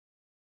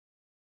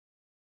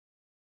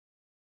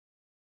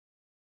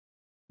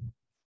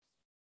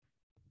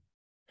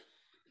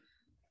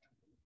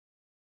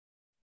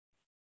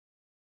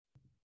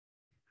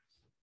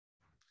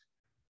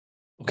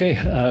Okay,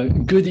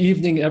 good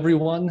evening,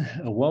 everyone.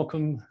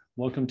 Welcome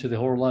to the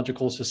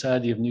Horological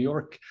Society of New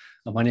York.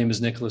 My name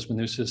is Nicholas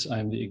Manousis.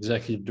 I'm the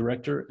Executive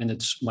Director, and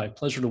it's my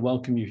pleasure to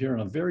welcome you here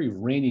on a very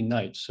rainy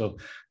night. So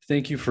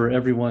thank you for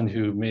everyone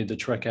who made the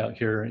trek out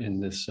here in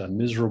this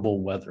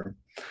miserable weather.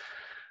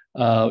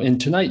 And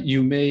tonight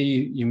you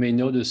may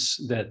notice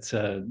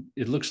that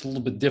it looks a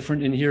little bit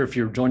different in here. If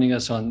you're joining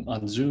us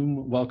on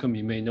Zoom, welcome.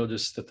 You may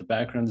notice that the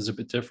background is a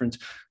bit different.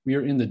 We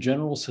are in the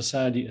General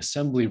Society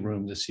Assembly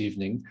Room this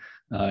evening,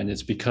 and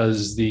it's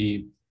because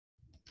the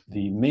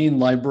main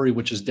library,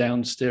 which is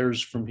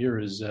downstairs from here,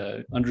 is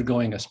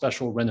undergoing a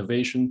special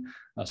renovation.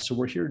 So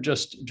we're here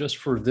just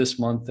for this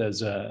month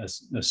as a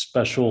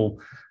special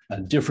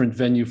different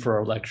venue for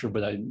our lecture,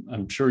 but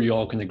I'm sure you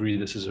all can agree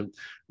this is a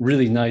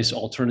really nice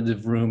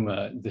alternative room,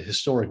 the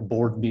historic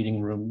board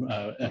meeting room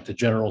at the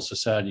General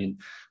Society, and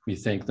we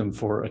thank them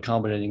for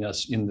accommodating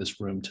us in this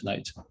room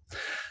tonight.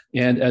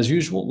 And as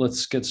usual,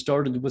 let's get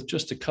started with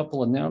just a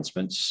couple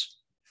announcements.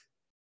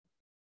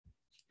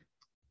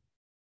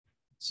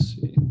 Let's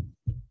see.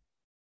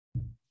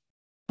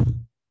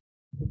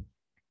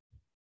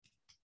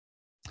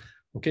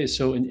 Okay,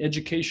 so in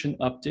education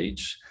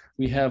updates,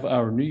 we have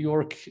our New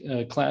York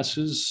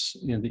classes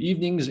in the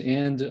evenings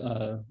and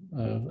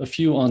a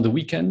few on the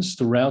weekends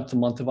throughout the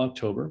month of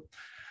October.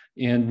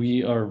 And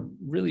we are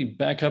really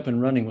back up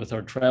and running with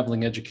our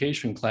traveling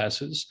education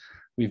classes.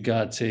 We've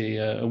got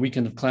a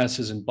weekend of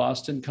classes in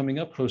Boston coming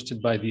up,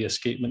 hosted by the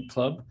Escapement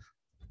Club.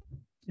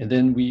 And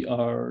then we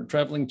are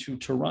traveling to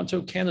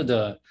Toronto,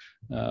 Canada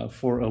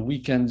for a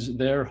weekend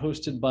there,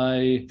 hosted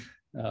by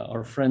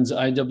our friends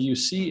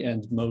IWC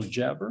and Mo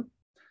Jabber.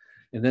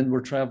 And then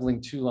we're traveling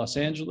to Los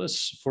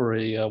Angeles for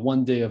a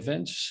one-day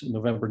event,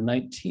 November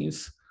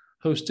 19th,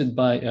 hosted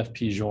by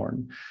FP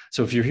Journe.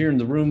 So if you're here in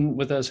the room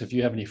with us, if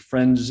you have any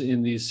friends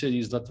in these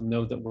cities, let them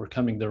know that we're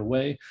coming their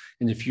way.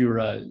 And if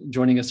you're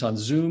joining us on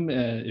Zoom,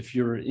 if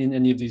you're in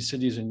any of these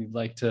cities and you'd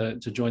like to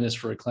join us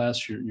for a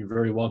class, you're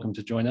very welcome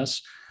to join us.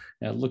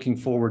 Looking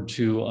forward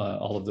to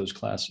all of those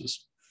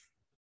classes.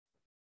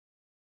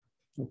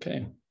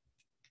 Okay.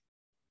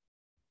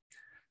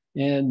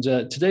 And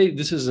today,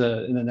 this is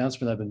an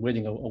announcement I've been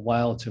waiting a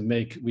while to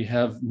make. We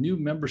have new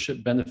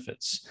membership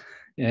benefits.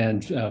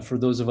 And for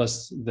those of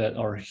us that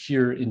are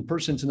here in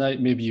person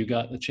tonight, maybe you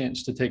got a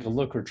chance to take a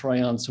look or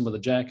try on some of the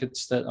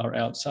jackets that are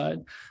outside.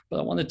 But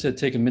I wanted to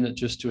take a minute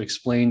just to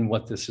explain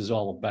what this is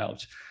all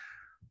about.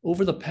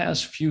 Over the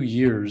past few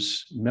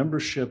years,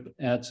 membership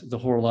at the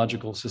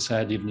Horological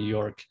Society of New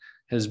York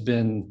has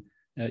been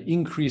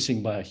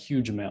increasing by a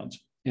huge amount.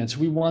 And so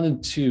we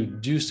wanted to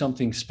do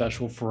something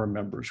special for our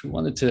members. We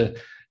wanted to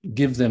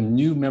give them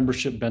new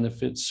membership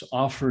benefits,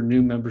 offer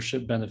new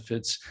membership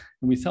benefits.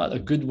 And we thought a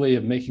good way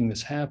of making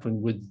this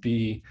happen would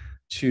be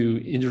to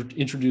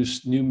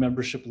introduce new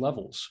membership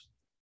levels.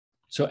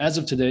 So as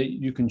of today,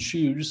 you can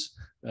choose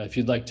if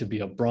you'd like to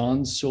be a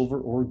bronze, silver,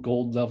 or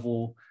gold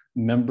level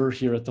member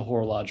here at the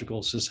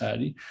Horological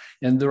Society.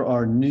 And there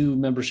are new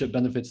membership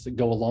benefits that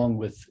go along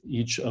with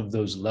each of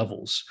those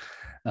levels.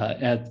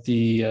 At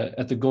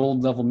the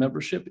gold level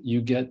membership,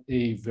 you get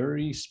a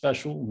very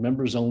special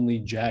members only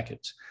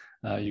jacket.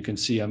 You can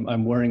see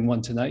I'm wearing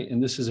one tonight,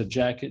 and this is a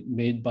jacket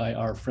made by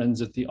our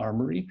friends at the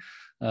Armory,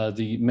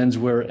 the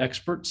menswear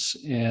experts,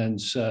 and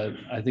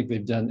I think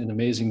they've done an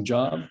amazing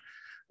job.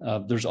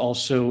 There's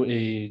also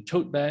a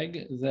tote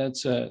bag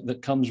that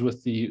comes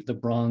with the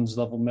bronze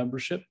level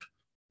membership.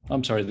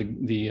 I'm sorry,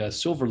 the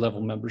silver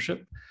level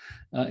membership.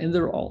 And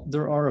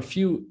there are a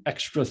few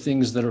extra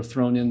things that are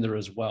thrown in there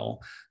as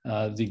well.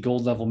 The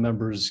gold level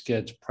members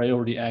get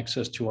priority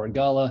access to our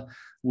gala,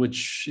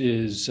 which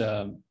is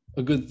a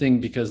good thing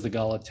because the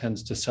gala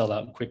tends to sell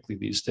out quickly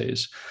these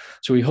days.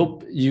 So we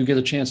hope you get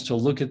a chance to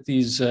look at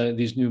these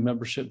new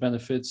membership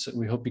benefits.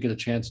 We hope you get a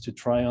chance to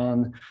try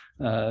on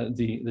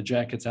the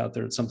jackets out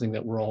there. It's something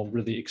that we're all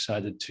really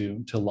excited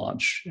to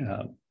launch.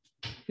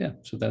 Yeah,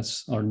 so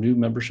that's our new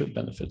membership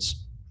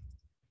benefits.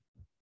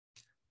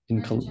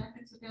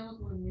 Jackets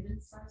available in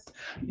women's size?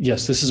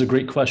 Yes, this is a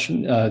great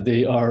question.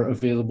 They are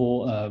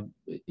available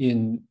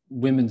in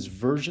women's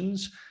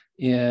versions,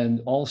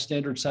 and all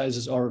standard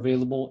sizes are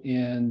available,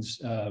 and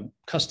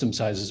custom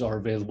sizes are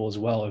available as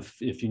well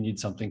if you need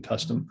something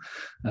custom.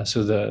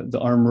 So the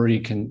Armory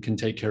can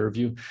take care of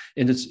you.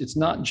 And it's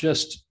not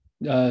just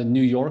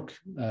New York.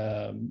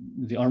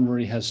 The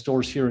Armory has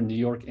stores here in New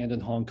York and in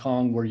Hong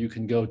Kong where you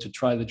can go to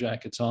try the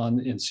jackets on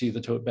and see the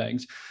tote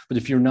bags. But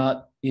if you're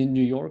not in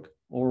New York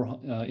or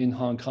in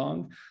Hong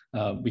Kong,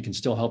 we can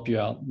still help you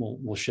out.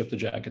 We'll ship the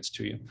jackets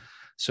to you.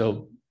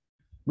 So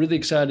really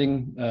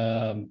exciting.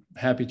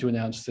 Happy to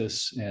announce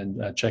this,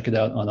 and check it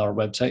out on our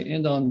website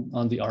and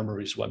on the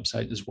Armory's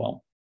website as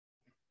well.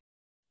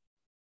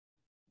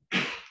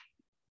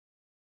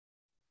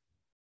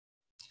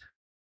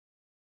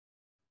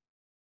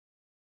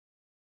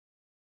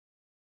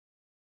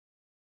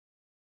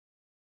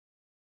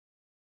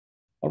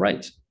 All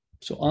right,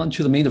 so on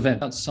to the main event.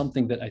 That's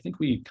something that I think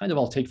we kind of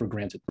all take for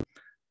granted.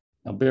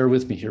 Now, bear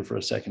with me here for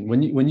a second.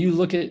 When you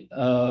look at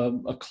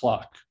a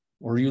clock,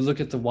 or you look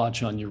at the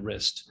watch on your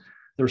wrist,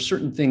 there are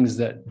certain things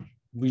that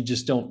we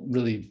just don't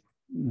really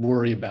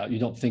worry about, you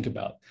don't think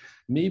about.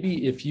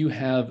 Maybe if you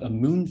have a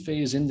moon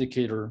phase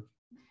indicator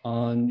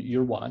on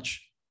your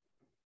watch,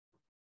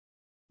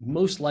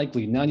 most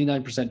likely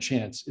 99%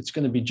 chance it's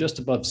going to be just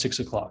above 6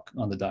 o'clock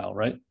on the dial,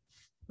 right?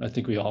 I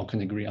think we all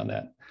can agree on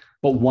that.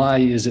 But why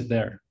is it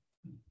there?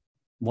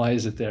 Why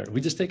is it there?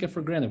 We just take it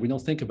for granted. We don't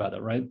think about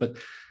it, right? But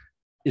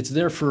it's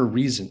there for a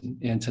reason.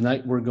 And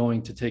tonight we're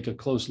going to take a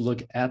close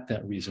look at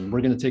that reason.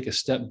 We're going to take a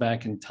step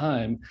back in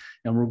time,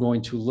 and we're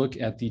going to look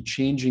at the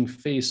changing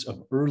face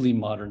of early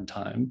modern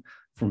time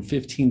from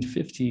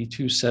 1550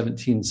 to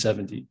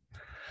 1770.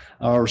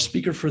 Our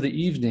speaker for the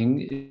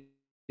evening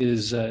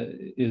is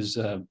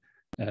an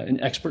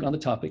expert on the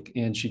topic,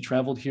 and she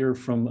traveled here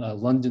from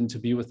London to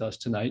be with us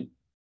tonight.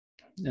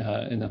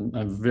 And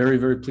I'm very,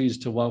 very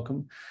pleased to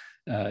welcome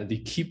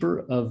the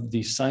keeper of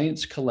the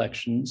science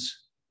collections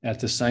at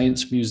the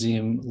Science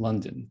Museum,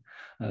 London.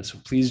 So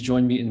please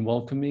join me in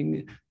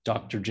welcoming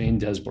Dr. Jane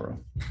Desborough.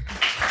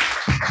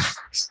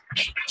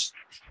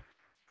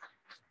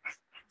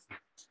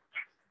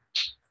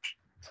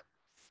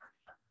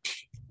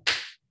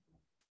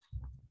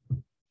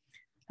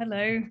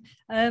 Hello.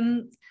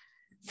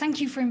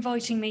 Thank you for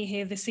inviting me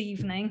here this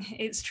evening.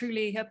 It's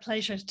truly a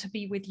pleasure to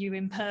be with you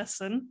in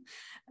person.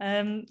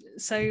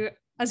 So,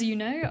 as you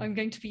know, I'm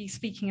going to be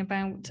speaking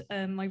about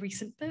my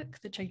recent book,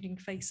 The Changing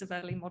Face of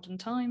Early Modern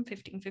Time,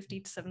 1550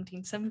 to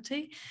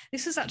 1770.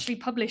 This was actually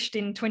published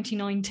in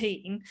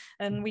 2019,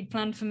 and we'd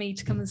planned for me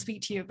to come and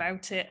speak to you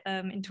about it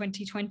in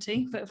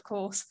 2020, but of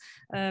course,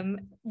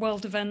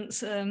 world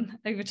events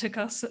overtook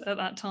us at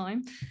that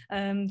time.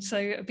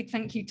 So a big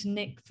thank you to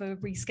Nick for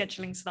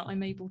rescheduling so that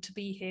I'm able to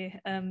be here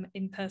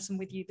in person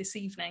with you this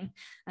evening,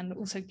 and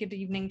also good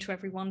evening to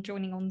everyone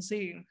joining on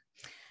Zoom.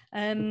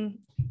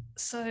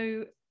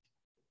 So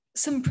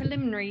some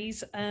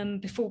preliminaries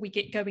before we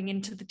get going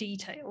into the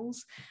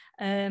details.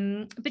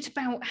 A bit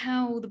about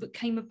how the book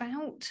came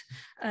about.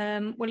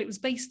 Well, it was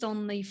based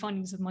on the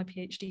findings of my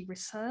PhD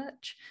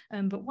research,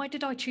 but why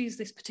did I choose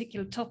this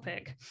particular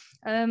topic?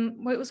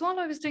 Well, it was while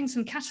I was doing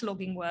some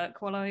cataloguing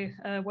work while I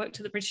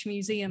worked at the British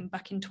Museum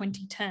back in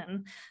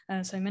 2010,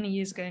 so many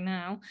years ago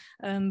now.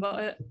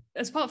 But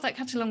as part of that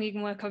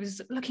cataloguing work, I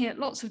was looking at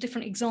lots of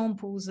different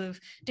examples of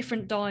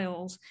different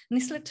dials, and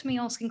this led to me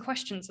asking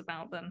questions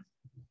about them.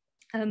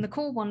 And the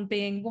core one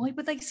being, why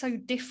were they so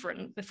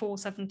different before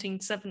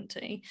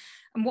 1770?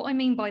 And what I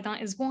mean by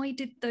that is, why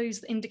did those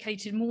that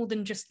indicated more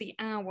than just the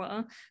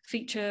hour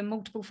feature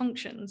multiple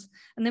functions?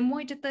 And then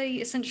why did they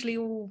essentially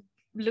all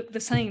look the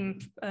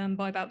same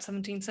by about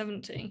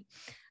 1770?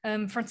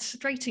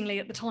 Frustratingly,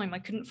 at the time, I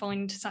couldn't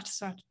find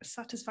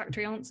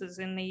satisfactory answers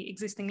in the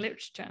existing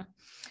literature.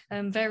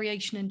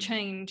 Variation and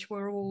change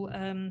were all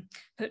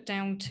put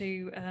down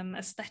to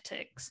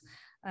aesthetics.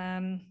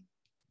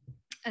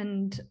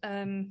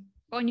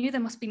 But I knew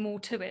there must be more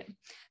to it.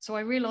 So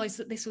I realized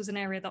that this was an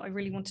area that I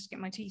really wanted to get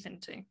my teeth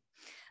into.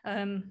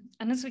 And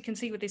as we can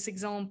see with this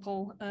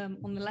example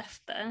on the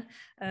left there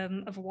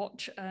of a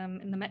watch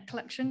in the Met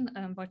collection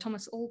by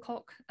Thomas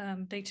Alcock,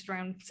 dated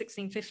around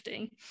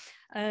 1650,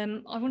 I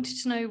wanted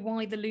to know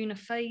why the lunar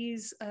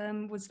phase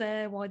was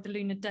there, why the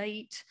lunar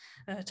date,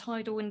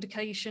 tidal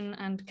indication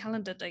and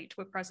calendar date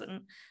were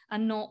present,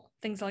 and not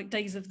things like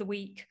days of the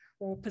week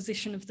or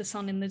position of the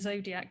sun in the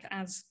zodiac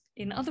as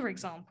in other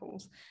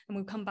examples, and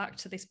we'll come back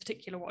to this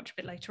particular watch a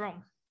bit later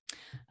on.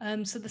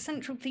 So the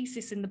central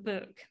thesis in the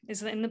book is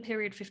that in the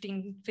period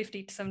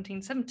 1550 to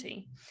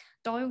 1770,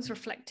 dials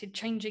reflected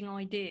changing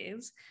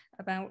ideas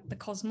about the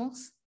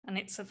cosmos and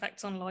its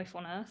effects on life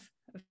on Earth,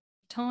 of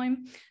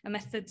time, and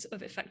methods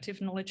of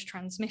effective knowledge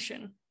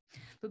transmission.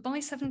 But by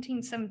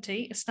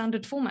 1770, a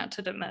standard format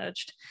had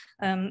emerged,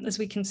 as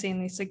we can see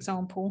in this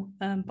example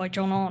by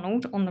John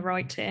Arnold on the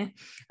right here,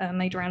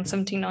 made around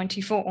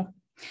 1794.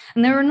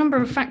 And there are a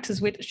number of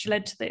factors which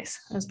led to this,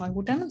 as I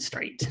will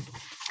demonstrate.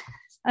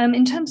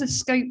 In terms of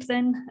scope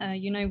then,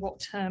 you know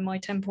what my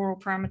temporal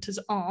parameters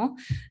are.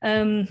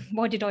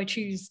 Why did I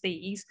choose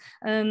these?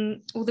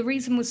 Well, the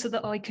reason was so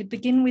that I could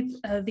begin with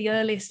the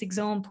earliest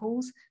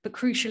examples, but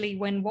crucially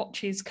when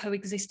watches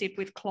coexisted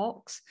with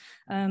clocks,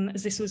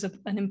 as this was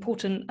an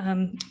important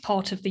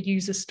part of the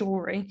user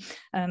story,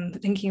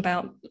 thinking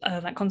about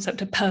that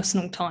concept of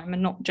personal time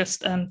and not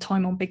just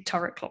time on big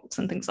turret clocks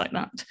and things like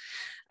that.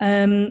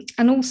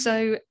 And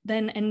also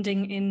then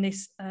ending in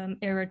this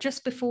era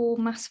just before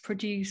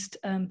mass-produced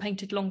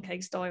painted long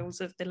case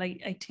dials of the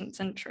late 18th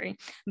century,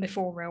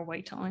 before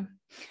railway time.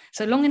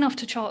 So long enough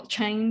to chart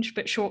change,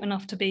 but short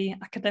enough to be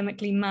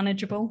academically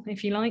manageable,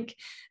 if you like,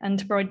 and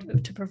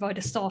to provide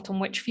a start on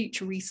which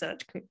future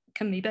research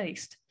can be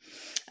based.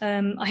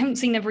 I haven't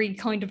seen every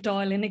kind of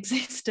dial in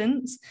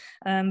existence,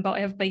 but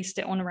I have based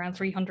it on around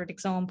 300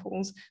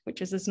 examples,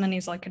 which is as many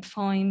as I could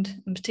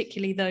find, and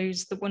particularly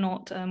those that were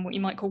not what you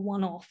might call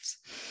one-offs,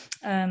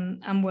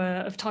 and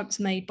were of types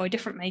made by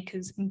different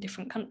makers in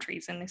different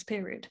countries in this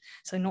period,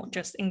 so not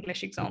just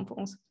English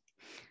examples.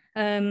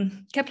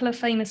 Kepler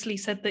famously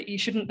said that you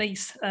shouldn't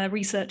base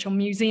research on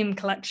museum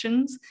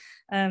collections.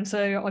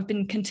 So I've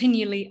been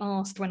continually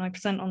asked when I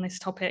present on this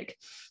topic,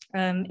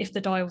 if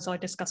the dials I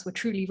discuss were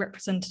truly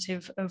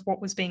representative of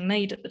what was being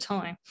made at the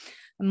time.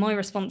 And my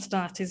response to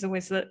that is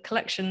always that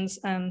collections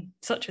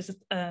such as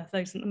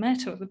those at the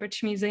Met or the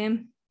British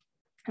Museum,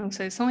 and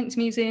also Science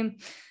Museum,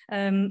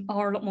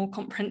 are a lot more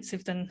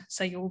comprehensive than,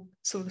 say, your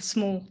sort of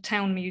small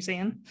town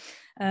museum.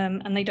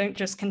 And they don't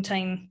just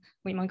contain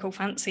what you might call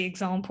fancy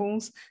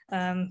examples,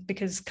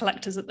 because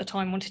collectors at the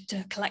time wanted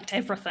to collect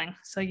everything.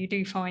 So you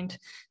do find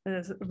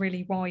there's a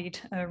really wide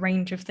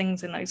range of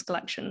things in those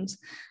collections.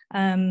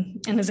 And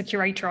as a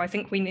curator, I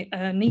think we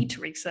need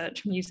to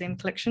research museum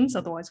collections,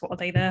 otherwise what are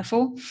they there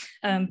for?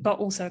 But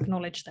also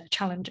acknowledge their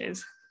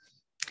challenges.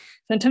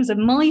 So in terms of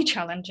my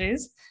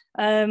challenges,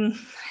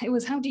 it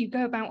was, how do you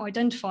go about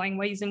identifying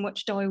ways in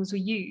which dials were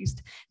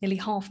used nearly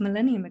half a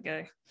millennium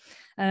ago?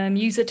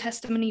 User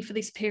testimony for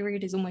this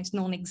period is almost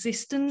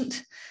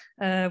non-existent.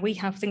 We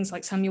have things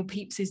like Samuel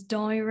Pepys's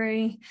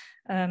diary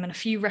and a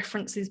few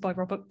references by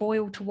Robert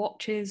Boyle to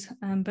watches,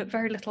 but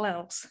very little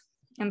else.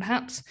 And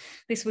perhaps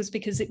this was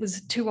because it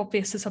was too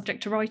obvious a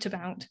subject to write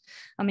about.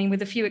 I mean,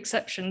 with a few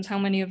exceptions, how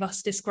many of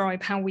us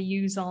describe how we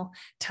use our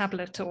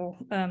tablet or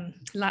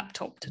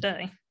laptop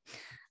today?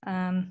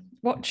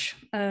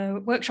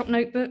 Workshop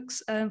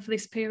notebooks for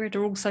this period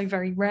are also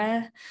very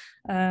rare.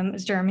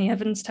 As Jeremy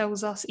Evans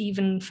tells us,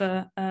 even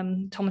for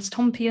Thomas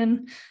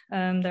Tompion,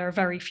 there are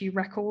very few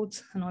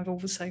records, and I've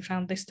also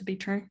found this to be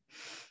true.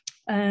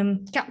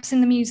 Gaps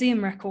in the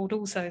museum record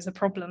also is a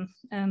problem.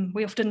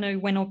 We often know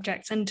when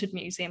objects entered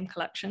museum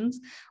collections,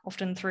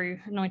 often through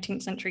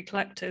 19th century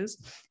collectors,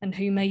 and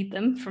who made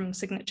them from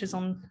signatures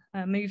on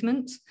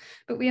movements,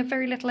 but we have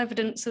very little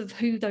evidence of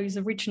who those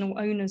original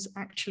owners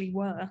actually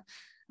were.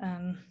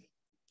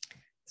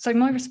 So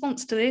my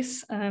response to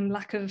this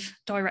lack of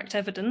direct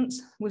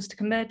evidence was to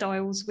compare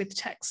dials with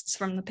texts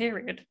from the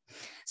period.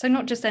 So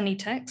not just any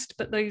text,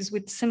 but those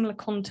with similar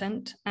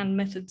content and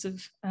methods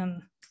of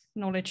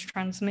knowledge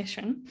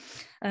transmission,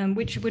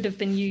 which would have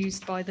been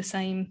used by the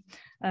same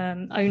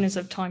owners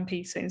of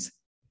timepieces.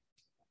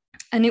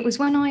 And it was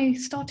when I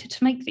started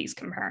to make these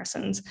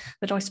comparisons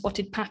that I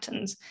spotted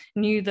patterns,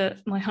 knew that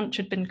my hunch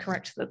had been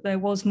correct, that there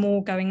was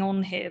more going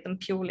on here than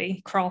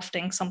purely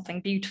crafting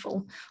something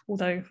beautiful,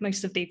 although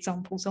most of the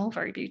examples are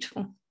very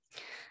beautiful.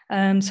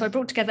 So I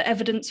brought together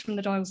evidence from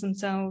the dials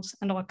themselves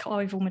and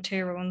archival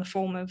material in the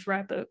form of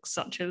rare books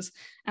such as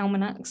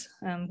almanacs,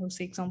 we'll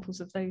see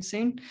examples of those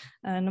soon,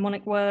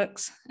 mnemonic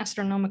works,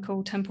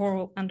 astronomical,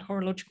 temporal and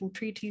horological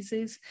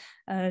treatises,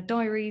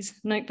 diaries,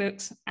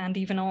 notebooks, and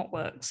even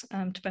artworks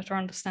to better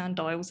understand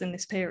dials in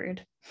this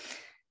period.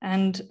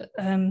 And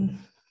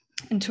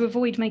to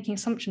avoid making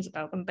assumptions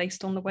about them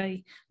based on the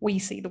way we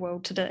see the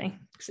world today,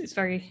 because it's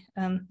very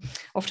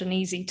often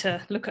easy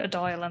to look at a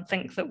dial and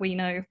think that we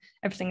know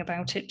everything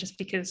about it just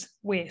because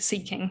we're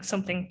seeking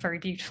something very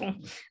beautiful,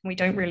 and we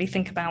don't really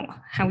think about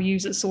how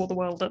users saw the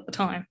world at the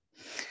time.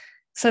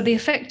 So the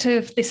effect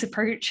of this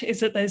approach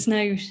is that there's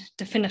no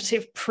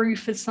definitive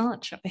proof as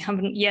such. We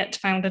haven't yet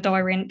found a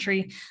diary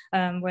entry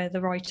where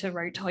the writer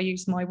wrote, "I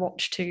used my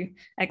watch to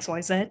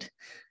XYZ."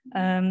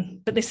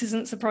 But this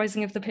isn't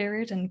surprising of the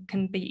period and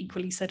can be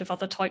equally said of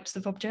other types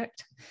of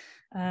object.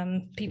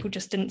 People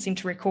just didn't seem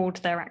to record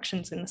their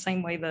actions in the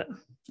same way that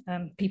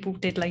people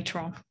did later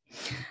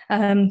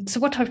on. So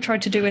what I've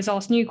tried to do is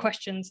ask new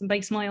questions and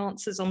base my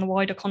answers on the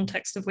wider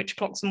context of which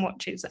clocks and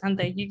watches and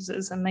their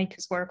users and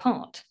makers were a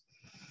part.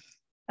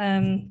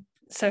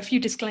 So a few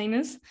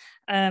disclaimers.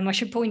 I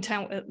should point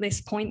out at this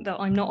point that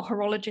I'm not a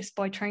horologist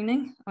by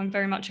training. I'm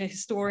very much a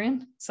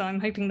historian. So I'm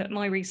hoping that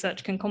my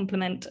research can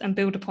complement and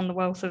build upon the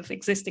wealth of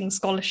existing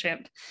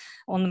scholarship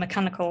on the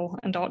mechanical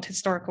and art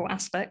historical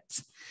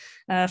aspects.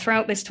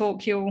 Throughout this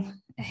talk, you'll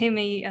hear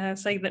me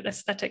say that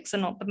aesthetics are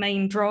not the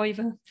main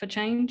driver for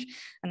change.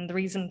 And the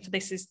reason for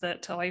this is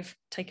that I've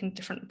taken a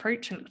different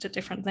approach and looked at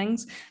different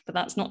things, but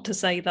that's not to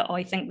say that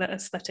I think that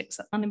aesthetics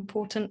are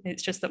unimportant.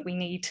 It's just that we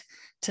need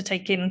to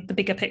take in the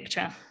bigger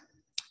picture.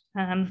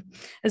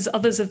 As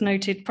others have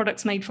noted,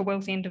 products made for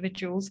wealthy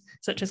individuals,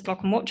 such as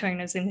clock and watch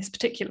owners in this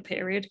particular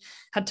period,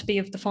 had to be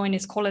of the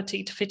finest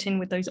quality to fit in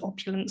with those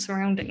opulent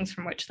surroundings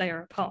from which they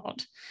are a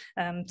part.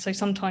 So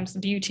sometimes the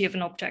beauty of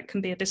an object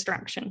can be a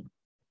distraction.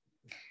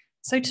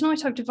 So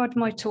tonight I've divided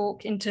my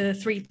talk into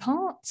 3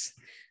 parts.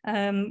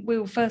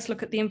 We'll first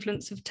look at the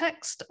influence of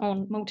text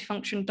on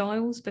multifunction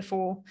dials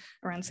before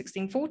around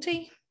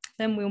 1640.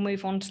 Then we'll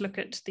move on to look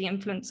at the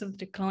influence of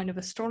the decline of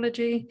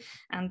astrology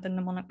and the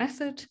mnemonic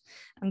method.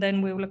 And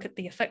then we'll look at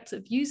the effects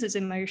of users'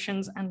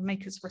 emotions and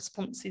makers'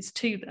 responses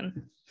to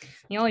them.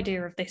 The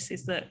idea of this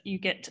is that you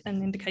get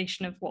an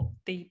indication of what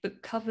the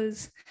book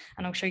covers,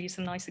 and I'll show you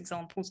some nice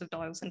examples of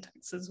dials and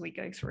texts as we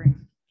go through.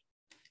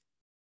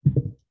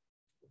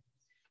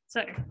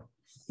 So,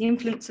 the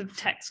influence of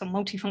text on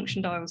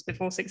multifunction dials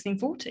before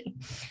 1640.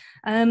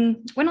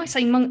 When I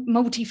say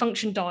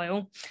multifunction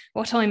dial,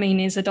 what I mean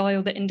is a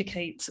dial that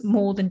indicates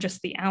more than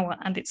just the hour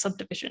and its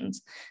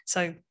subdivisions.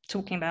 So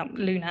talking about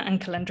lunar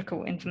and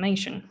calendrical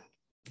information.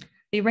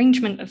 The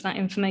arrangement of that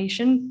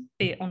information,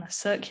 be it on a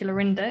circular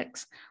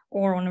index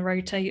or on a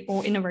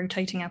in a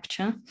rotating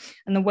aperture,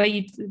 and the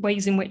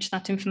ways in which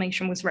that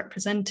information was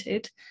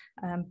represented,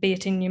 be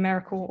it in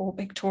numerical or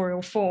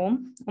pictorial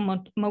form,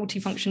 on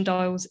multifunction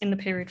dials in the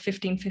period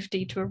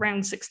 1550 to around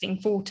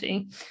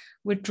 1640,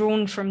 were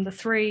drawn from the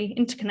three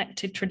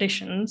interconnected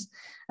traditions: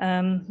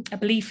 a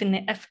belief in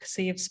the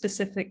efficacy of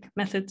specific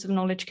methods of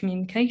knowledge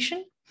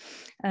communication,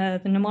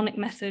 the mnemonic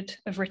method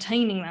of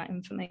retaining that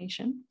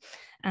information,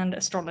 and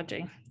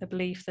astrology, the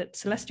belief that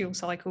celestial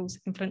cycles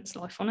influence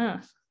life on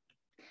Earth.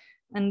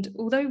 And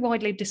although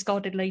widely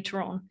discarded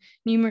later on,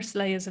 numerous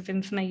layers of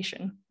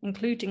information,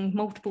 including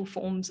multiple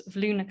forms of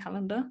lunar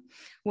calendar,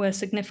 were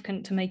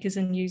significant to makers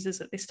and users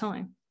at this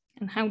time.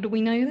 And how do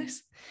we know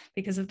this?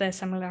 Because of their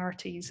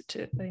similarities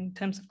in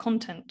terms of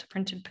content to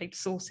printed paper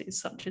sources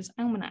such as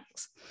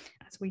almanacs,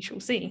 as we shall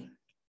see.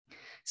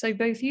 So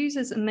both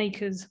users and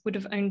makers would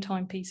have owned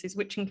timepieces,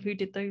 which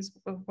included those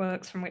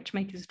works from which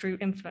makers drew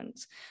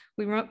influence.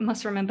 We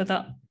must remember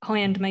that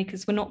high-end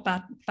makers were not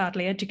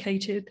badly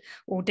educated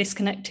or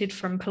disconnected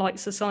from polite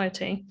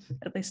society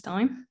at this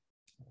time.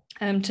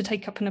 To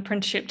take up an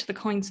apprenticeship to the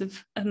kinds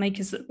of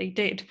makers that they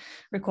did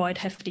required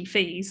hefty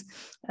fees.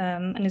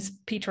 And as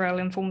Peter L.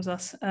 informs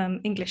us,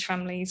 English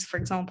families, for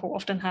example,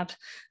 often had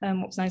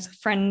what was known as a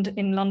friend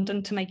in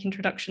London to make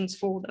introductions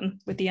for them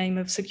with the aim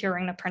of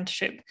securing an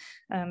apprenticeship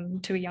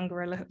for a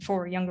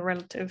younger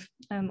relative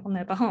on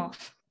their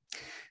behalf.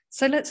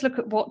 So let's look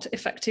at what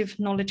effective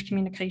knowledge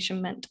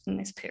communication meant in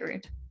this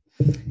period.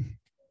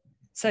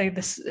 So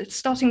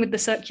starting with the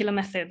circular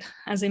method,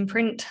 as in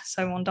print,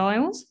 so on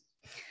dials.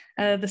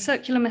 The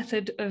circular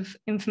method of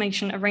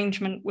information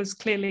arrangement was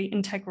clearly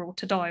integral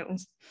to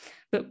dials,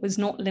 but was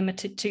not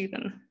limited to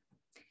them.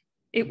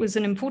 It was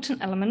an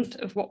important element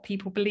of what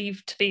people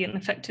believed to be an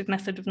effective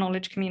method of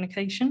knowledge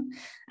communication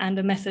and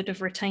a method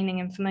of retaining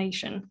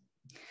information.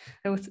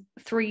 There were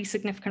three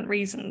significant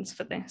reasons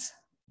for this.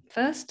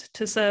 First,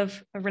 to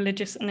serve a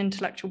religious and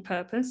intellectual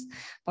purpose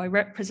by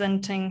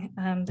representing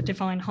the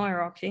divine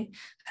hierarchy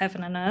of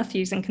heaven and earth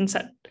using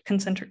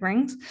concentric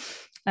rings.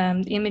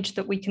 The image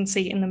that we can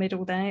see in the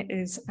middle there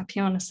is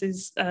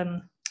Appianus's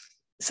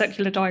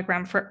circular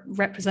diagram for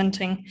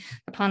representing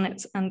the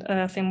planets and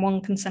Earth in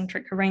one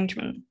concentric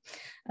arrangement.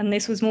 And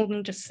this was more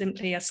than just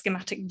simply a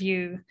schematic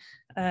view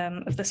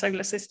of the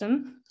solar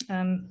system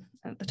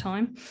at the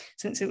time,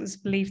 since it was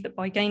believed that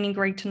by gaining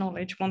greater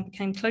knowledge, one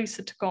became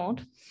closer to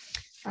God.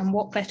 And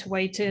what better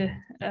way to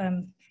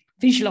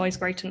visualize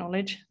greater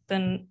knowledge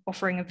than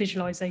offering a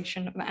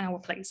visualization of our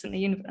place in the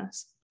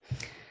universe?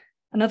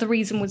 Another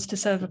reason was to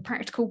serve a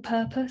practical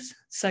purpose.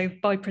 So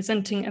by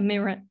presenting a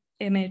mirror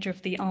image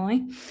of the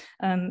eye,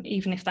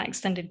 even if that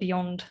extended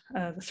beyond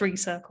the three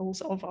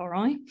circles of our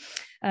eye.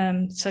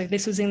 So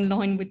this was in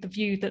line with the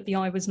view that the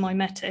eye was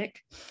mimetic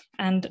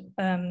and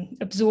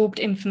absorbed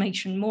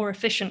information more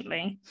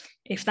efficiently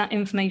if that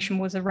information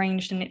was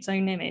arranged in its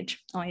own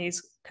image, i.e.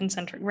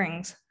 concentric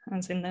rings,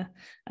 as in the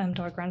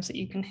diagrams that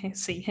you can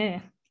see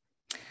here.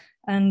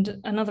 And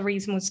another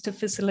reason was to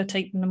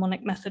facilitate the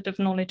mnemonic method of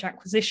knowledge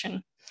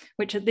acquisition,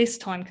 which at this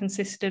time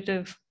consisted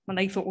of what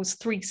they thought was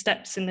three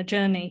steps in the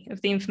journey of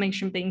the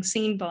information being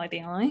seen by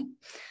the eye,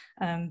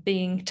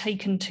 being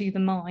taken to the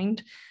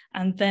mind,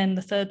 and then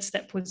the third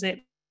step was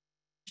it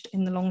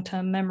in the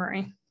long-term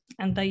memory.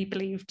 And they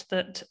believed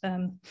that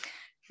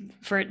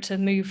for it to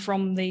move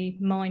from the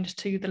mind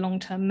to the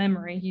long-term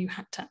memory, you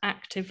had to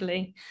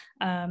actively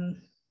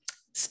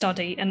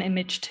study an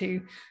image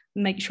to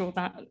make sure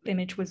that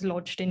image was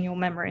lodged in your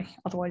memory,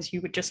 otherwise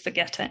you would just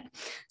forget it.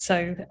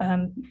 So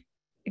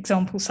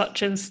examples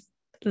such as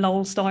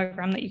Lowell's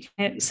diagram that you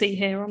can see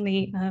here on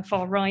the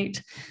far right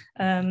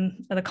are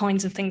the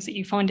kinds of things that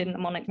you find in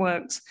mnemonic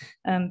works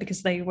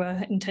because they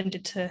were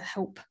intended to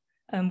help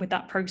with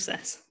that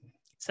process.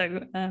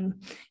 So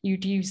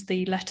you'd use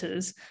the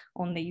letters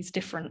on these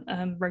different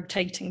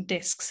rotating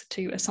discs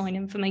to assign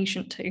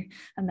information to,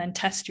 and then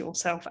test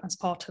yourself as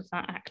part of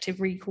that active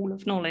recall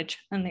of knowledge.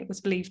 And it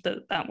was believed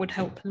that that would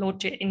help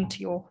lodge it into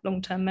your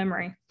long-term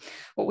memory.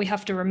 What we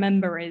have to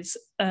remember is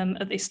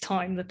at this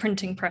time, the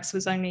printing press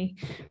was only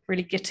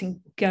really getting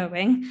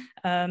going.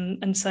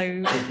 And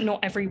so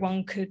not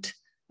everyone could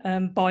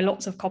buy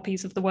lots of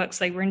copies of the works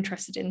they were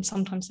interested in.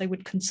 Sometimes they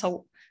would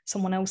consult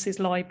someone else's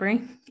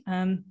library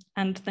and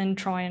then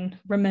try and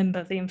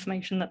remember the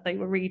information that they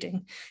were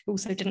reading.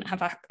 Also didn't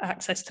have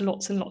access to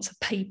lots and lots of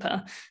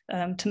paper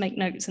to make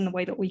notes in the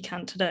way that we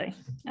can today.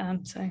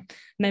 So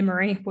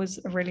memory was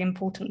a really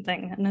important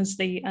thing. And as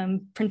the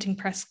printing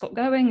press got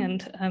going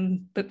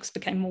and books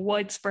became more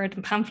widespread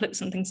and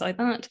pamphlets and things like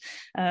that,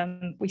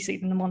 we see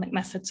the mnemonic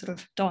method sort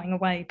of dying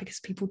away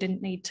because people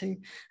didn't need to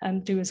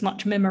do as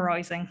much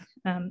memorizing,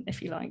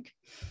 if you like.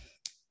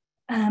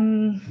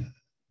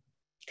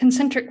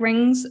 Concentric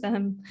rings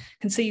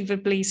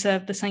conceivably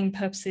serve the same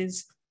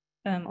purposes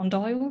on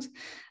dials.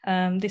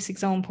 This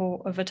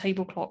example of a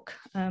table clock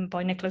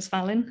by Nicholas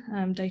Vallin,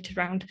 dated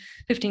around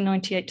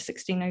 1598 to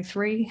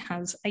 1603,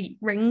 has 8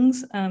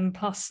 rings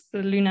plus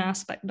the lunar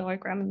aspect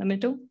diagram in the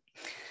middle.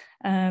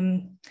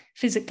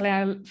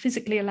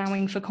 Physically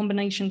allowing for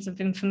combinations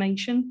of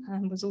information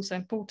was also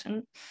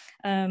important.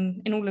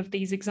 In all of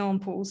these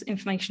examples,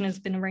 information has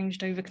been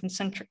arranged over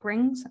concentric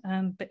rings,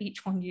 but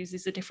each one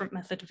uses a different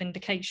method of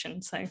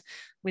indication. So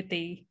with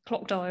the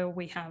clock dial,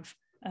 we have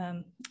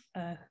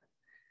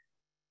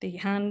the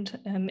hand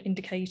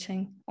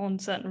indicating on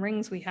certain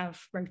rings. We have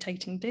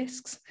rotating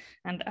discs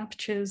and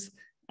apertures.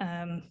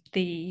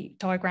 The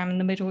diagram in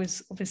the middle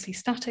is obviously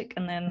static,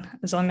 and then,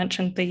 as I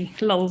mentioned, the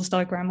lulls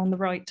diagram on the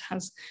right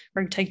has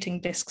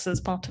rotating discs as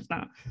part of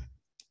that.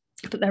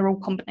 But they're all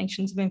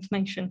combinations of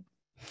information.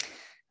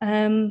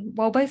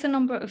 While both the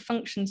number of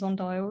functions on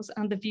dials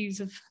and the views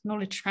of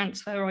knowledge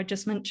transfer I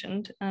just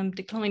mentioned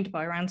declined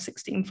by around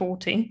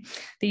 1640,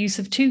 the use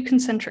of 2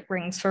 concentric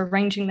rings for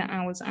arranging the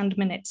hours and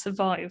minutes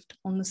survived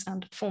on the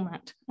standard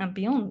format and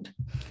beyond,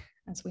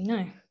 as we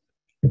know.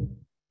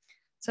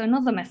 So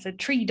another method,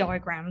 tree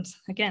diagrams,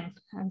 again,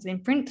 as in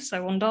print,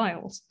 so on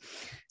dials.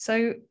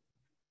 So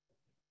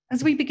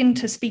as we begin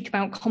to speak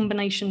about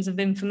combinations of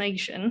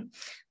information,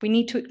 we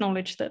need to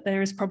acknowledge that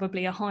there is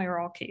probably a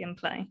hierarchy in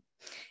play,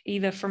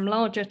 either from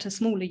larger to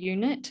smaller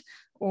unit,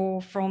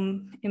 or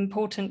from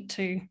important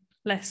to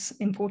less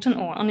important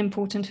or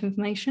unimportant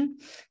information,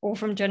 or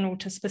from general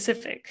to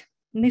specific.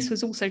 And this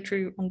was also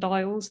true on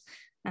dials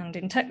and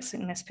in text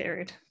in this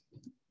period.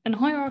 And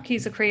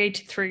hierarchies are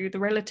created through the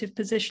relative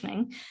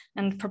positioning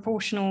and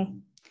proportional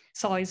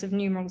size of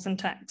numerals and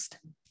text.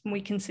 And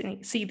we can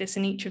see this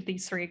in each of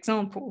these 3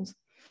 examples.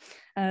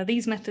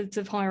 These methods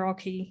of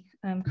hierarchy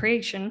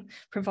creation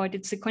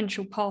provided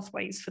sequential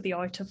pathways for the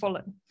eye to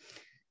follow.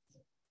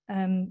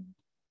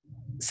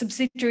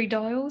 Subsidiary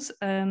dials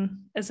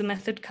as a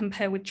method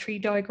compare with tree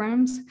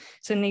diagrams.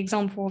 So in the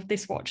example of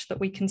this watch that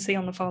we can see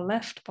on the far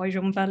left by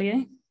Jean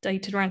Vallier,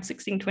 dated around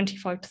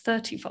 1625 to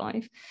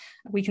 35,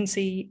 we can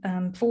see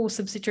 4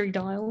 subsidiary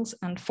dials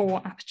and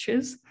 4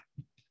 apertures.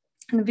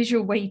 And the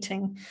visual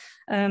weighting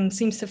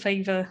seems to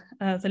favour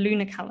the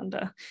lunar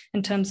calendar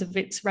in terms of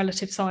its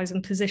relative size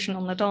and position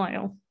on the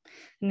dial.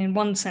 And in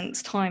one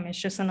sense, time is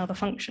just another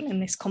function in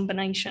this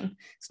combination.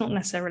 It's not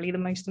necessarily the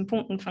most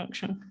important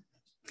function.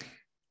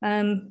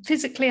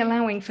 Physically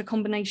allowing for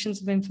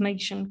combinations of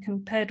information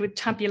compared with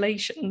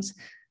tabulations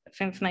of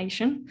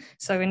information.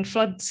 So in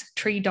Flood's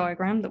tree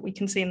diagram that we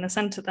can see in the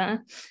centre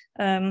there,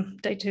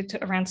 dated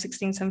to around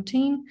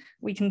 1617,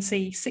 we can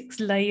see 6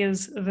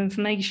 layers of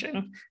information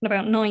and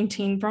about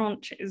 19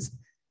 branches.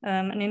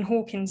 And in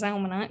Hawkins'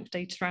 almanac,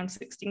 dated around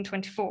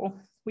 1624,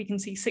 we can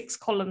see 6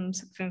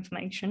 columns of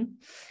information.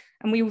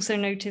 And we also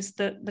noticed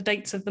that the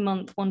dates of the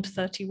month 1 to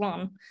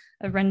 31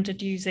 are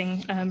rendered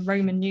using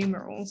Roman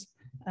numerals,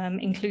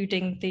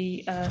 including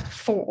the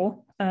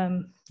 4,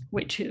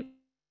 which is the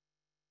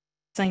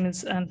same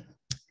as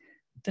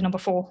the number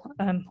 4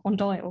 on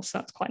dials. So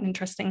that's quite an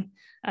interesting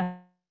and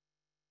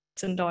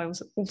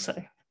dials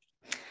also.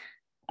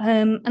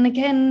 And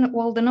again,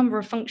 while the number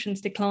of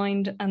functions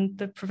declined and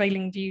the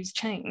prevailing views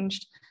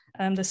changed,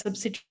 the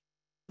subsidiary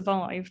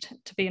survived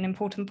to be an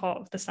important part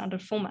of the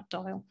standard format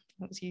dial.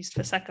 It was used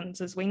for seconds,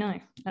 as we know,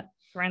 at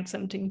around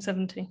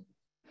 1770.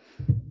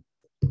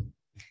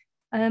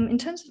 In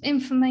terms of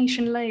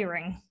information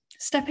layering,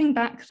 stepping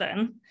back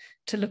then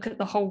to look at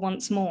the whole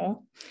once more,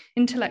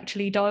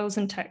 intellectually dials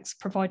and text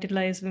provided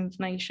layers of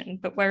information,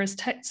 but whereas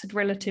text had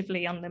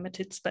relatively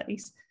unlimited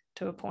space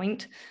to a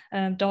point,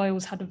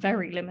 dials had a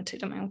very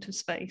limited amount of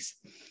space.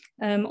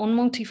 On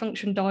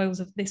multifunction dials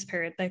of this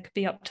period, there could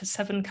be up to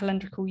 7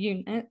 calendrical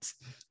units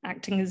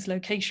acting as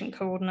location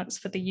coordinates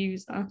for the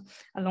user,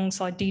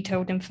 alongside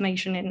detailed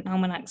information in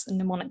almanacs and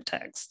mnemonic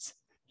texts.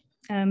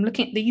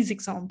 Looking at these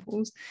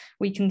examples,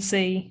 we can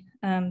see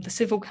the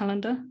civil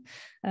calendar,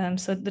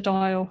 so the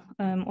dial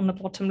on the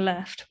bottom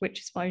left,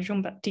 which is by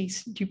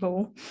Jean-Baptiste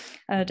Dubourg,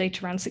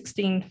 dated around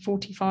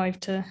 1645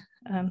 to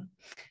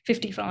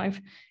 55,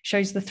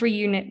 shows the 3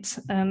 units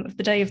of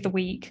the day of the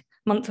week,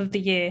 month of the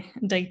year,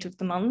 and date of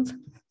the month.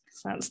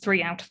 So that's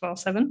 3 out of our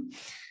 7.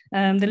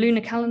 The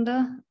lunar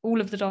calendar,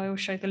 all of the dials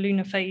show the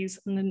lunar phase,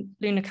 and the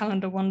lunar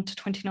calendar 1 to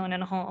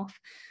 29.5.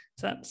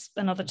 So that's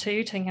another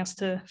 2, taking us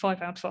to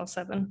 5 out of our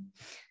 7.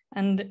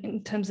 And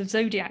in terms of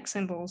zodiac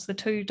symbols, the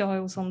 2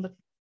 dials on the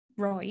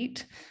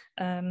right,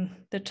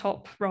 the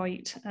top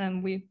right,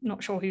 we're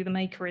not sure who the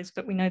maker is,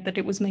 but we know that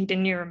it was made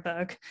in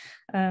Nuremberg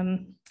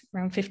around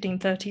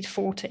 1530 to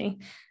 40.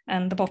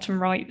 And the bottom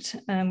right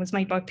was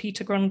made by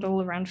Peter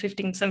Grundle around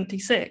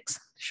 1576,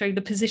 show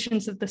the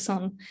positions of the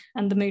sun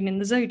and the moon in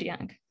the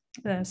zodiac.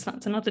 So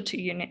that's another 2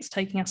 units,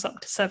 taking us up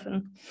to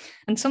 7.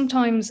 And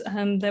sometimes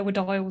there were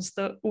dials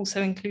that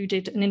also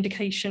included an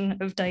indication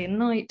of day and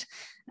night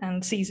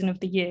and season of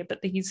the year,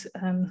 but these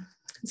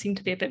seem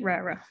to be a bit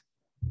rarer.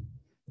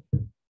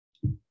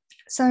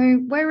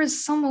 So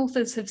whereas some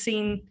authors have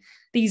seen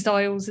these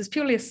dials as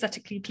purely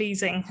aesthetically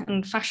pleasing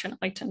and fashion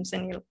items,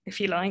 if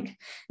you like,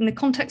 in the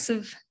context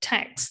of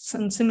texts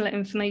and similar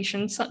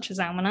information such as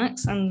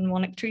almanacs and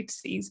mnemonic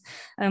treatises,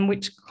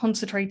 which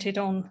concentrated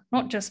on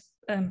not just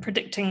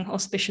predicting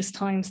auspicious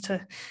times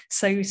to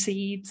sow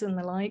seeds and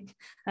the like,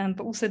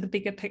 but also the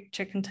bigger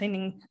picture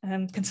concerning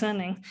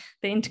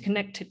the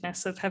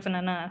interconnectedness of heaven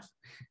and earth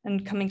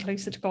and coming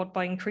closer to God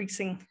by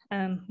increasing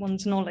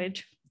one's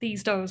knowledge.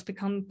 These dials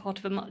become part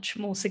of a much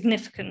more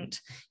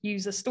significant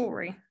user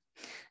story.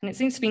 And it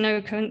seems to be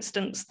no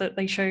coincidence that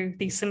they show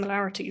these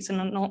similarities and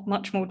are not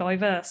much more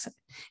diverse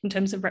in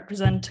terms of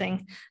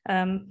representing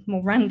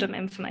more random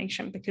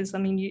information, because I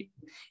mean,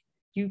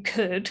 you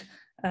could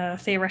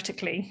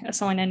theoretically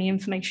assign any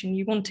information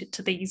you wanted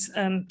to these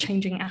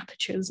changing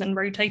apertures and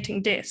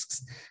rotating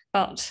discs,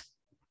 but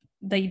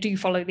they do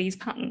follow these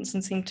patterns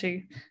and seem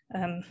to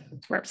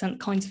represent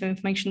kinds of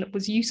information that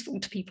was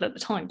useful to people at the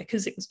time,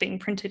 because it was being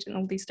printed in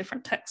all these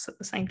different texts at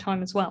the same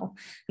time as well,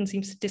 and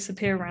seems to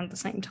disappear around the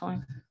same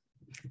time.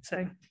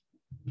 So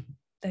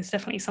there's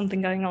definitely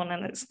something going on,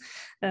 and it's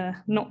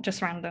not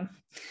just random.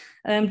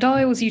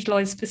 Dials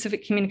utilised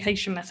specific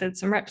communication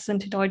methods and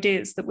represented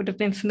ideas that would have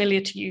been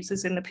familiar to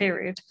users in the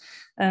period,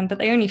 but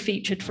they only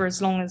featured for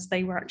as long as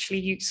they were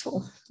actually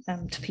useful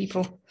to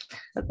people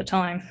at the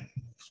time.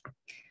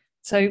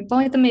 So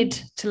by the mid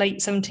to late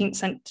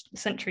 17th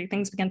century,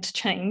 things began to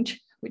change,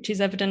 which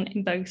is evident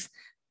in both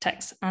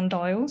texts and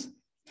dials.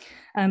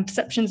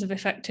 Perceptions of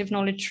effective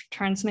knowledge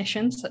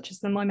transmission, such as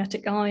the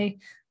mimetic eye,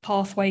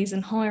 pathways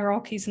and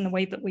hierarchies in the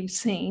way that we've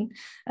seen,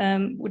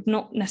 would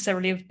not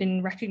necessarily have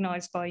been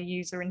recognised by a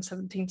user in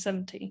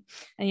 1770.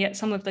 And yet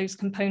some of those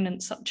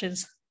components, such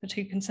as the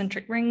two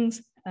concentric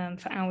rings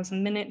for hours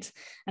and minutes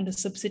and a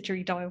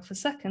subsidiary dial for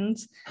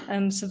seconds,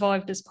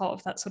 survived as part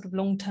of that sort of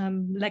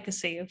long-term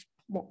legacy of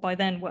what by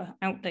then were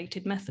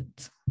outdated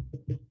methods.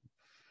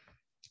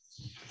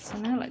 So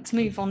now let's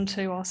move on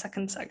to our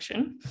second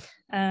section.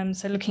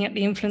 So looking at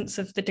the influence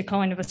of the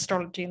decline of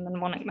astrology in the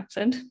mnemonic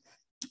method.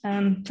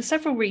 For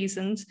several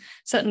reasons,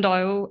 certain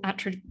dial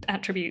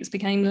attributes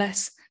became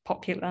less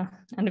popular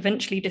and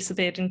eventually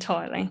disappeared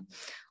entirely,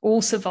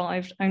 or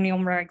survived only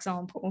on rare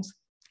examples.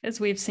 As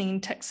we have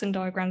seen, texts and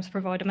diagrams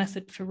provide a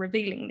method for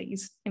revealing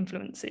these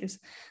influences.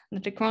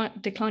 And the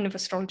decline of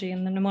astrology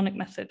and the mnemonic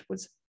method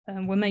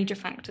were major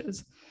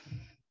factors.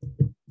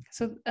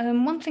 So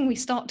one thing we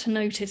start to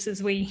notice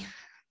as we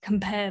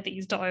compare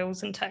these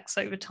dials and texts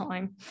over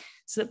time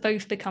is that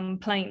both become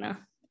planar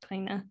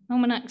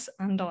almanacs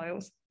and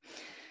dials.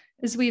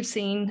 As we've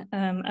seen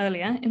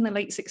earlier, in the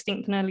late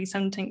 16th and early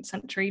 17th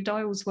century,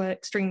 dials were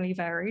extremely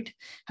varied.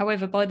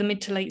 However, by the mid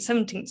to late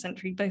 17th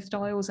century, both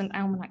dials and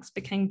almanacs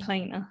became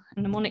planar,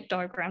 and mnemonic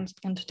diagrams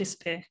began to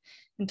disappear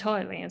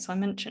entirely, as I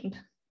mentioned.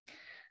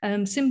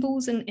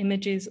 Symbols and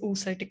images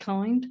also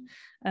declined.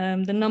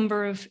 The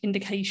number of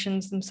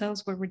indications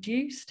themselves were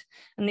reduced,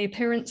 and the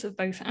appearance of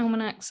both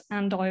almanacs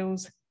and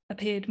dials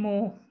appeared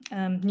more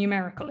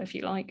numerical, if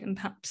you like, and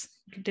perhaps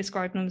you could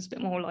describe them as a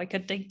bit more like a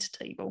data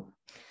table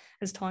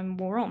as time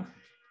wore on.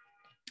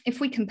 If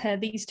we compare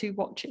these two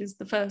watches,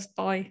 the first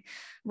by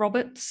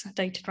Roberts,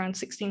 dated around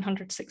 1600,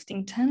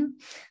 1610,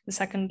 the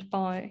second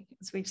by,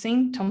 as we've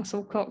seen, Thomas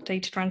Alcock,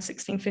 dated around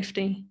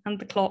 1650, and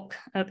the clock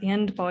at the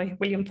end by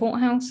William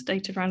Porthouse,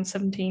 dated around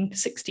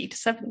 1760 to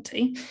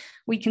 70,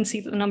 we can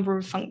see that the number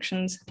of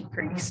functions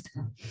decreased.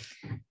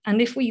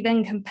 And if we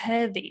then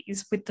compare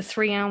these with the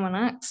three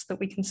almanacs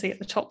that we can see at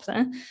the top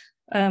there,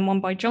 one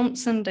by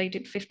Johnson,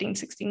 dated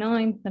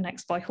 1569, the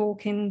next by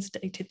Hawkins,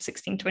 dated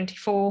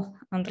 1624,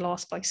 and the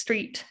last by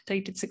Street,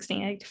 dated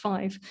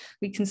 1685,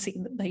 we can see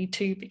that they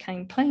too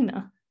became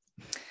planar.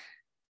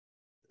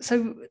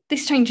 So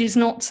this change is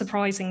not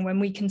surprising when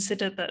we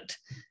consider that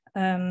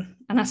an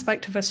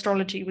aspect of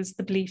astrology was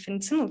the belief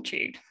in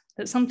similitude,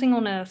 that something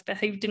on Earth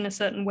behaved in a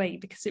certain way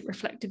because it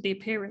reflected the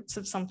appearance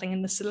of something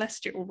in the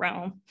celestial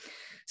realm.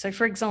 So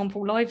for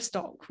example,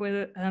 livestock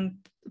were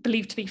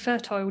believed to be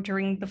fertile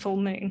during the full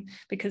moon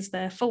because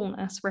their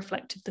fullness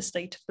reflected the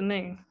state of the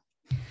moon.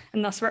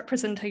 And thus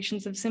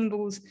representations of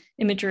symbols,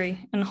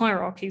 imagery, and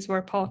hierarchies were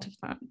a part of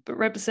that, but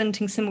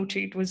representing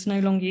similitude was no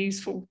longer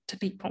useful to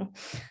people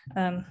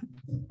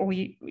or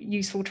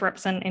useful to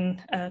represent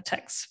in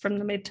texts from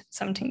the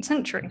mid-17th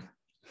century.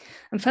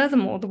 And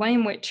furthermore, the way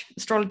in which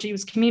astrology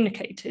was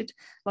communicated,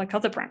 like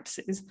other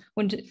practices,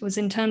 was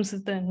in terms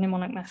of the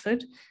mnemonic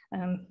method.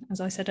 As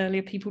I said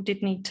earlier, people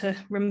did need to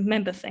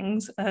remember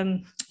things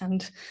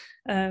and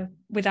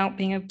without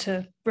being able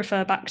to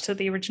refer back to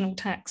the original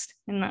text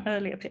in that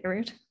earlier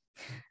period.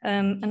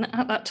 And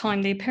at that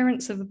time, the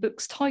appearance of a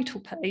book's title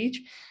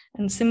page,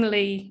 and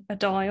similarly a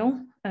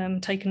dial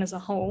taken as a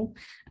whole,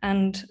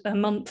 and a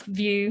month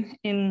view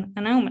in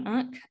an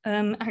almanac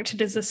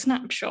acted as a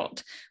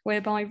snapshot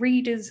whereby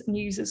readers and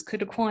users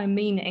could acquire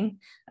meaning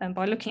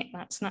by looking at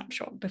that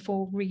snapshot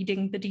before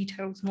reading the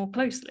details more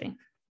closely.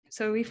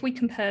 So if we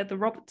compare the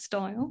Roberts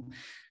dial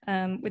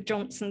with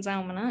Johnson's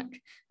almanac,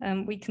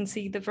 we can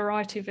see the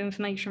variety of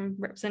information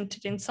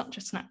represented in such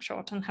a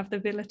snapshot and have the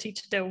ability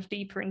to delve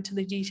deeper into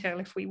the detail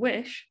if we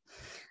wish.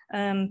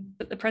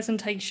 But the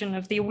presentation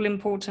of the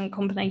all-important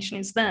combination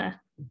is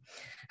there.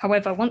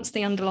 However, once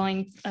the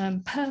underlying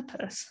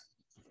purpose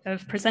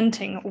of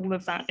presenting all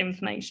of that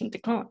information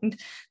declined,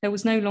 there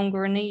was no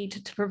longer a need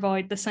to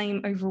provide the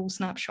same overall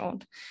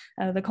snapshot.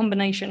 The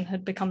combination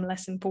had become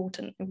less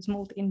important. It was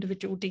more the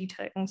individual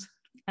details,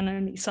 and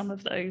only some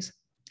of those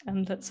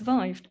that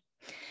survived.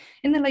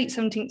 In the late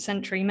 17th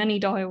century, many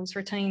dials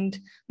retained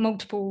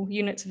multiple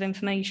units of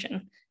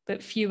information,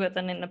 but fewer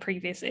than in the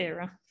previous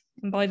era.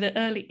 And by the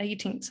early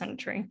 18th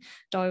century,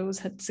 dials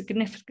had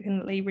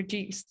significantly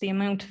reduced the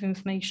amount of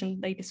information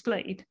they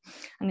displayed.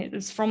 And it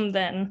was from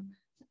then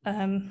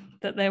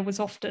that there was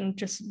often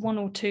just one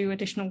or two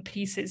additional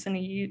pieces in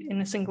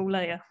a single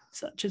layer,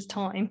 such as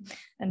time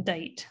and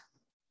date.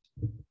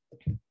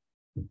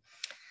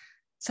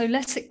 So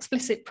less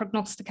explicit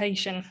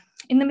prognostication.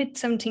 In the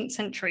mid-17th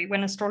century,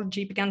 when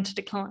astrology began to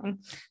decline,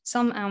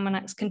 some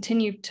almanacs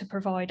continued to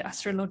provide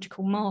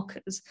astrological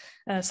markers,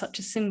 such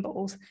as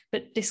symbols,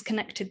 but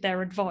disconnected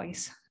their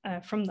advice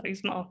from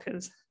those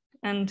markers.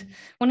 And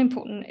one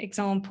important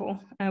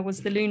example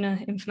was the lunar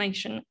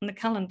information and the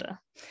calendar.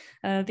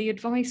 The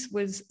advice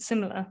was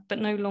similar, but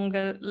no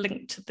longer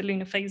linked to the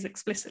lunar phase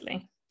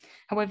explicitly.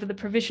 However, the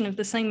provision of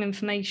the same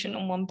information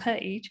on one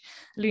page,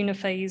 lunar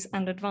phase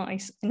and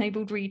advice,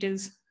 enabled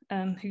readers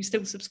who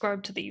still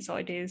subscribed to these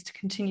ideas to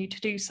continue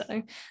to do so,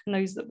 and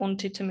those that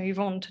wanted to move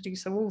on to do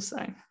so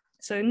also.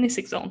 So in this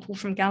example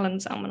from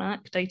Gallen's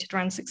almanac, dated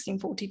around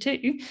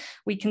 1642,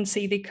 we can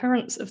see the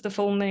occurrence of the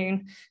full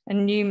moon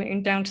and new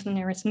moon down to the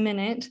nearest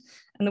minute,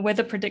 and the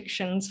weather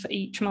predictions for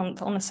each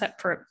month on a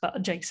separate but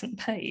adjacent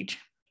page.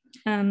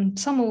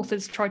 Some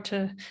authors tried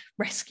to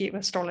rescue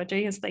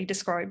astrology, as they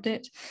described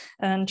it,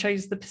 and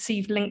chose the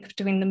perceived link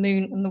between the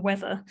moon and the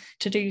weather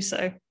to do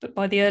so. But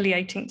by the early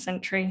 18th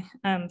century,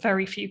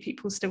 very few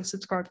people still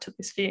subscribed to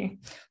this view.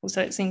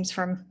 Also, it seems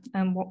from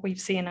what we've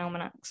seen in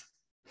almanacs.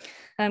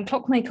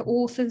 Clockmaker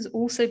authors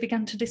also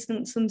began to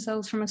distance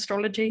themselves from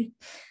astrology,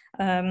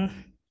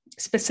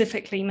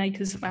 specifically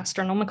makers of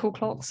astronomical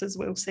clocks, as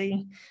we'll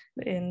see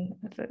in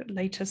the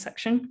later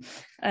section.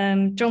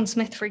 John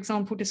Smith, for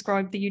example,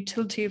 described the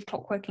utility of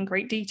clockwork in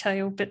great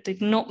detail, but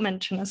did not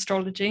mention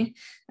astrology,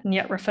 and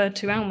yet referred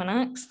to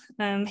almanacs.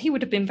 He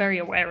would have been very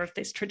aware of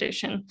this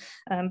tradition,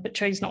 but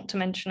chose not to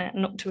mention it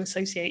and not to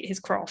associate his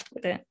craft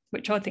with it,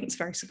 which I think is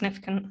very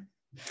significant.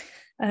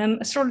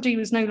 Astrology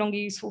was no longer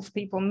useful for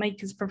people, and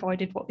makers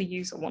provided what the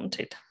user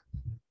wanted.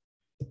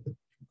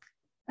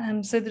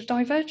 So the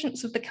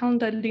divergence of the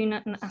calendar,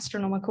 lunar, and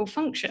astronomical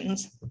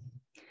functions.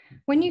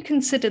 When you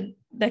consider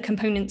their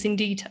components in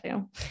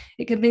detail,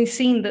 it can be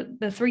seen that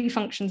the three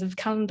functions of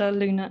calendar,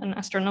 lunar, and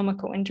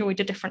astronomical enjoyed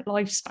a different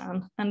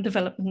lifespan and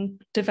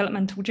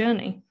developmental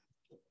journey.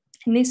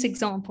 In this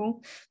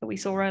example that we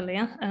saw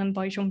earlier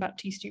by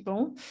Jean-Baptiste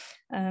Dubon,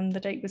 the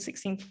date was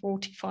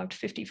 1645 to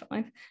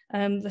 55,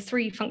 the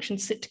three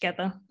functions sit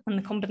together and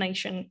the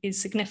combination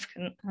is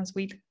significant, as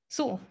we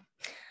saw.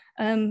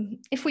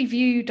 If we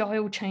view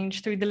dial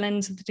change through the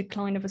lens of the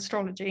decline of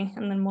astrology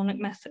and the mnemonic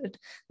method,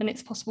 then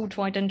it's possible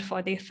to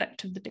identify the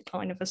effect of the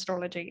decline of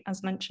astrology,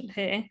 as mentioned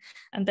here,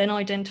 and then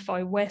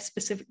identify where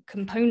specific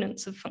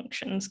components of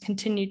functions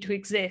continued to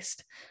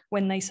exist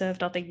when they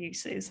served other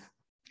uses.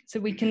 So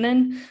we can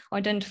then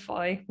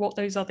identify what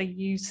those other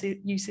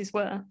uses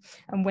were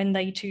and when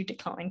they too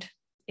declined,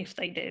 if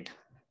they did.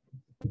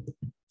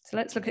 So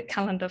let's look at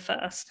calendar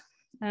first.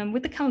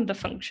 With the calendar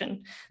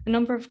function, the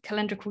number of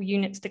calendrical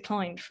units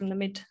declined from the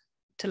mid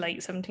to late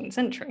 17th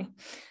century.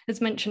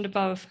 As mentioned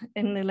above,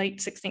 in the late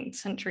 16th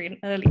century and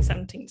early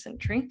 17th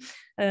century,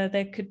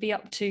 there could be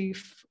up to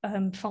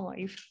 5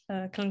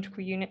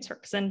 calendrical units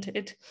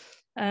represented.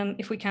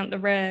 If we count the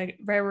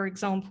rarer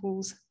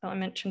examples that I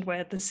mentioned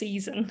where the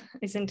season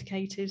is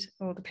indicated,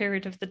 or the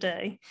period of the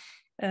day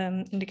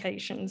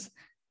indications,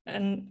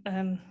 and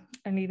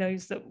only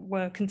those that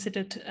were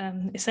considered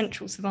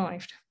essential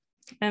survived.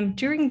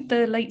 During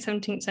the late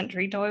 17th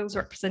century, dials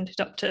represented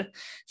up to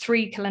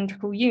 3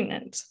 calendrical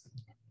units: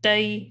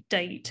 day,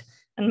 date,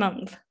 and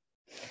month.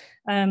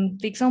 The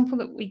example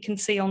that we can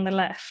see on the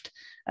left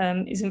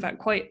is in fact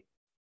quite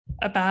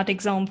a bad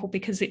example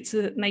because it's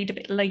made a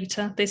bit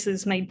later. This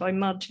is made by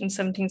Mudge in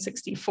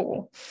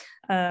 1764.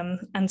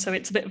 And so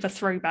it's a bit of a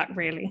throwback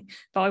really,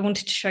 but I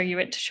wanted to show you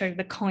it to show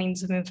the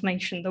kinds of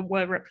information that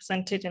were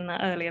represented in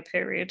that earlier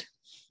period.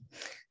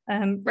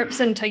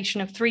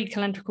 Representation of 3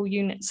 calendrical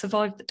units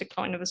survived the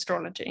decline of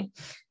astrology,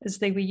 as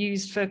they were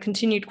used for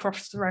continued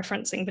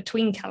cross-referencing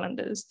between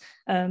calendars,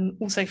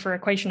 also for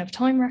equation of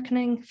time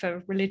reckoning,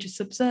 for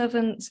religious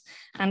observance,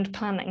 and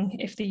planning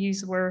if the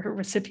user were a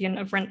recipient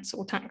of rents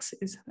or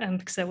taxes,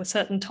 because there were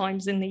certain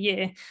times in the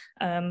year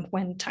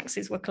when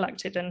taxes were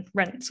collected, and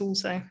rents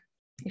also,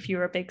 if you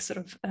were a big sort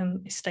of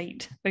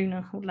estate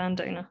owner or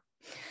landowner.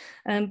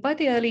 By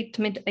the early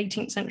to mid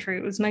 18th century,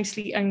 it was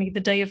mostly only the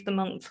day of the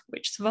month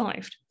which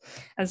survived,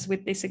 as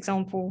with this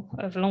example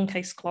of a long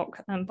case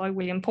clock by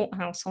William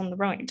Porthouse on the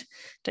right,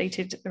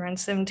 dated around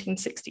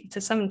 1760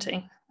 to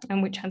 70,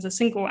 and which has a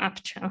single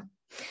aperture.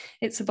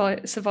 It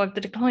survived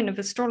the decline of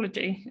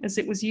astrology, as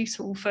it was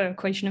useful for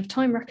equation of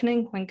time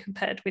reckoning when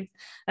compared with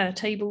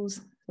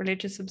tables,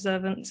 religious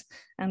observance,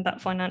 and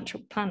that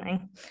financial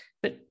planning.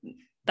 But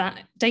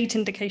that date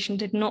indication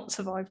did not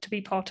survive to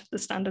be part of the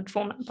standard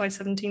format by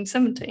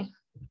 1770.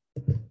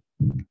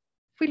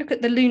 If we look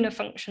at the lunar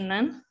function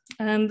then,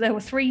 there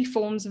were three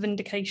forms of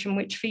indication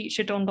which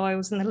featured on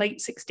dials in the late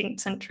 16th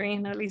century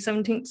and early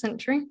 17th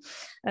century,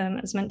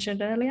 as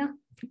mentioned earlier.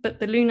 But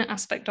the lunar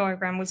aspect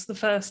diagram was the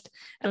first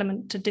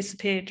element to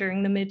disappear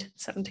during the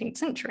mid-17th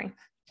century.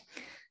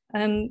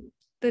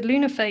 The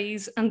lunar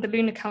phase and the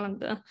lunar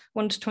calendar,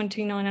 1 to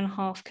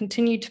 29.5,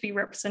 continued to be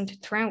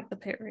represented throughout the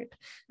period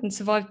and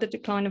survived the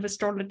decline of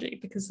astrology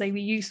because they were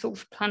useful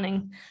for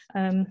planning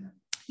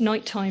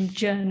nighttime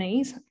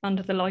journeys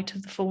under the light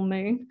of the full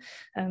moon,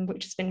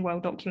 which has been well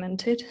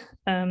documented.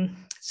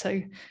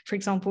 So, for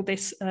example,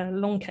 this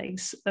long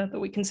case that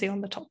we can see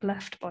on the top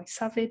left by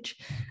Savage,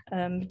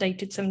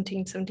 dated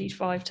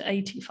 1775 to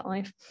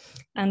 85,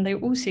 and they're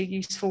also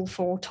useful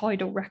for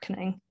tidal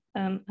reckoning,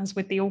 as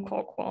with the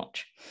Alcock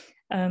watch.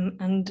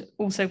 And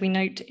also we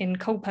note in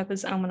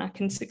Culpeper's almanac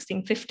in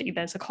 1650,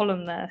 there's a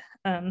column there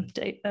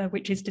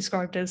which is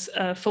described as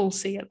full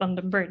sea at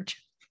London Bridge.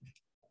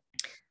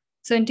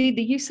 So indeed,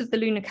 the use of the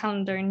lunar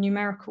calendar in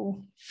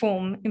numerical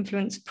form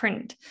influenced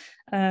print.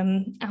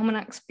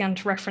 Almanacs began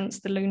to reference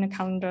the lunar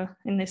calendar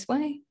in this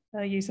way,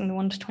 using the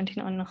 1 to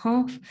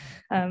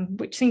 29.5,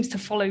 which seems to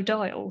follow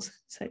dials.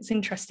 So it's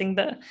interesting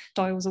that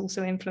dials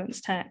also influence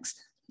text.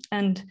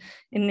 And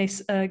in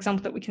this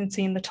example that we can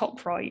see in the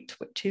top right,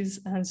 which is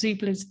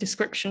Zubler's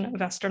description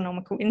of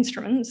astronomical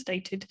instruments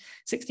dated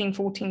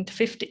 1614 to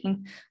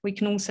 15, we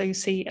can also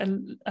see a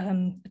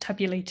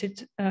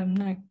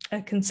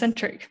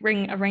concentric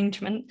ring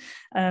arrangement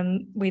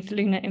with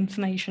lunar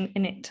information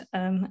in it,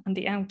 and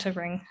the outer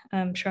ring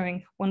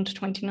showing 1 to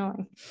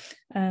 29.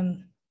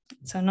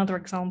 So another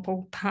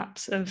example,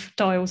 perhaps, of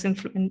dials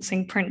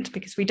influencing print,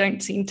 because we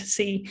don't seem to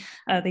see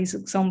these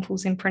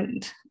examples in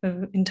print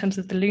in terms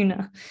of the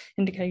lunar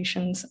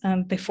indications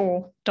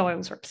before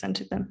dials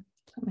represented them.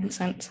 That makes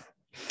sense.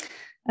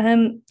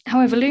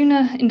 However,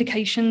 lunar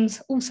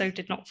indications also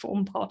did not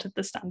form part of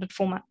the standard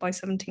format by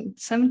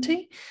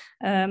 1770.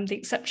 The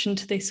exception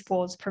to this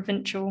was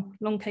provincial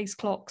long case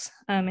clocks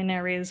in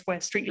areas where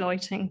street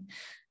lighting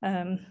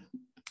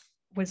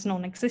was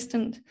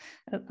non-existent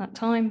at that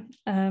time.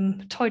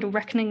 Tidal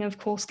reckoning, of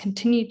course,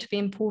 continued to be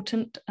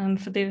important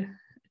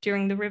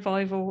during the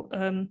revival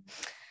and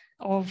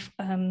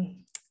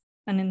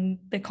in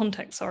the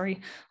context,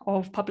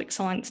 of public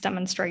science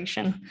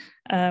demonstration,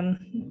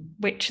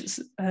 which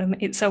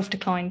itself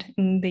declined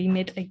in the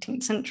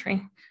mid-18th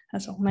century,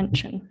 as I'll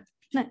mention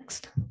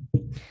next.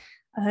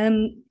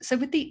 So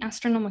with the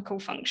astronomical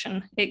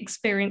function, it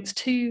experienced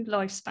two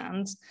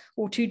lifespans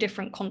or two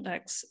different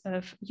contexts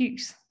of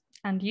use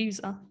and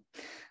user.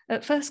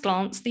 At first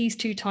glance, these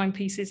two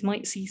timepieces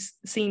might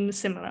seem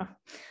similar.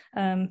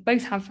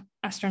 Both have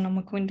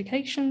astronomical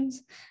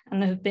indications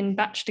and have been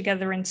batched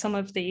together in some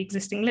of the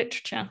existing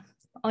literature.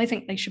 I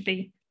think they should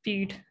be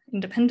viewed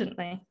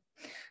independently.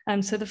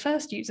 So the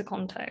first user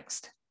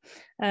context,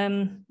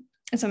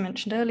 as I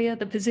mentioned earlier,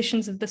 the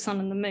positions of the sun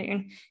and the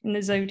moon in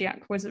the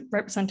zodiac was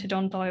represented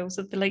on dials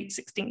of the late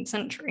 16th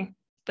century,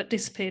 but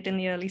disappeared in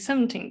the early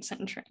 17th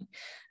century,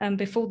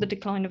 before the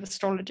decline of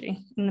astrology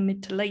in the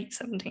mid to late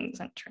 17th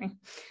century.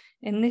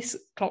 In this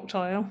clock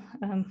dial,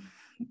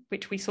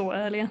 which we saw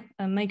earlier,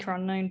 maker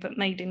unknown, but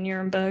made in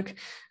Nuremberg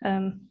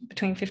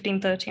between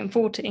 1530 and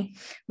 40,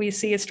 we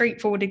see a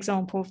straightforward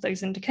example of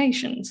those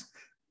indications.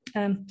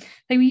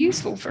 They were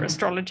useful for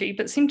astrology,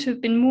 but seem to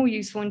have been more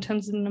useful in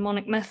terms of the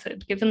mnemonic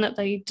method, given that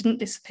they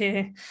didn't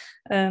appear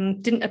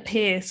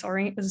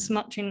as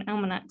much in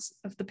almanacs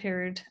of the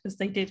period as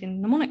they did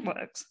in mnemonic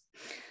works.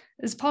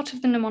 As part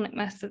of the mnemonic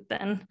method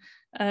then,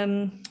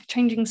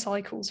 changing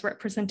cycles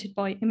represented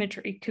by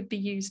imagery could be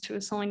used to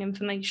assign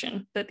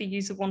information that the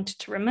user wanted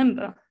to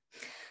remember.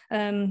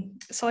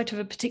 Sight of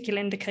a particular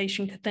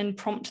indication could then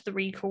prompt the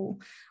recall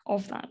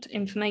of that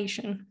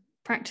information.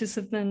 Practice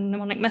of the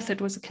mnemonic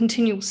method was a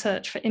continual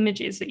search for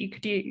images that you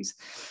could use.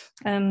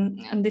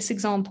 And this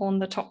example on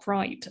the top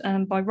right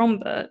by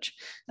Rombert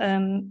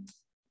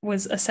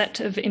was a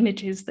set of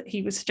images that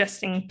he was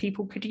suggesting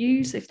people could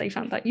use if they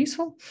found that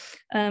useful.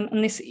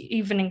 And this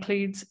even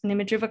includes an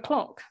image of a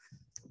clock.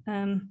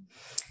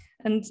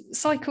 And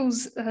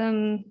cycles,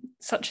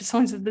 such as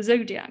signs of the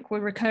zodiac,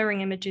 were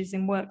recurring images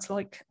in works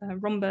like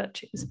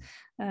Rombert's.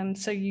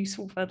 So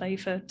useful were they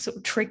for sort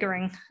of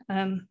triggering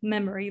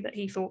memory that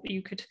he thought that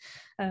you could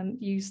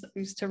use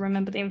those to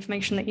remember the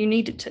information that you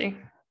needed to.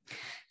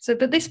 So,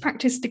 but this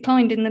practice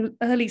declined in the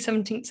early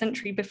 17th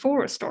century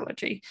before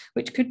astrology,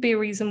 which could be a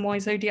reason why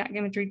zodiac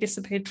imagery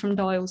disappeared from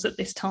dials at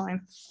this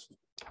time.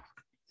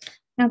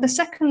 Now, the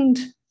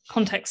second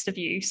context of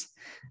use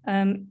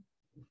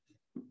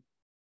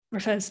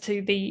refers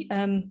to the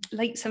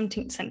late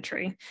 17th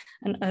century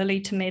and early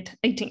to mid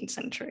 18th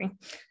century.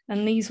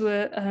 And these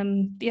were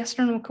the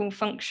astronomical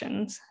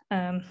functions,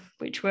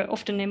 which were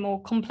often in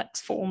more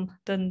complex form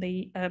than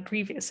the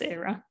previous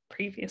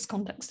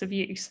context of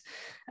use.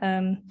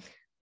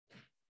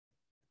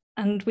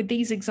 And with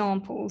these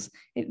examples,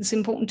 it's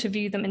important to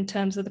view them in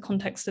terms of the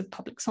context of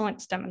public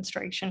science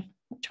demonstration,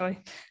 which I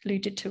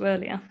alluded to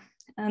earlier.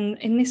 And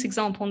in this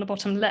example on the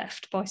bottom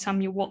left by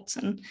Samuel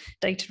Watson,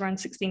 dated around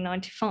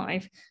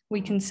 1695,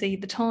 we can see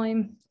the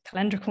time,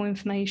 calendrical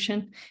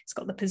information, it's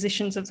got the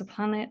positions of the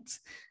planets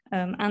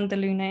and the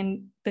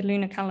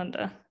lunar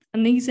calendar.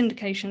 And these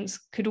indications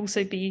could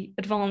also be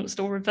advanced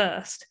or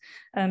reversed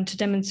to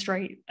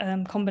demonstrate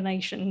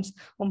combinations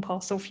on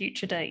past or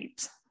future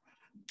dates.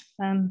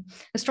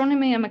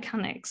 Astronomy and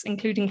mechanics,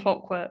 including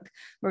clockwork,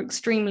 were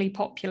extremely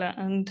popular,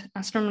 and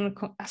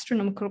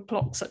astronomical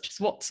clocks such as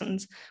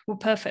Watson's were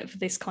perfect for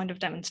this kind of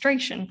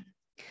demonstration.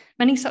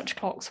 Many such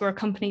clocks were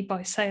accompanied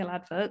by sale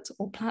adverts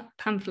or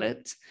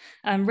pamphlets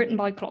written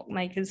by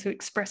clockmakers who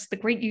expressed the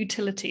great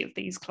utility of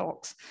these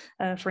clocks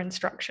for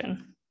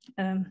instruction.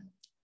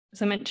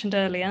 As I mentioned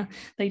earlier,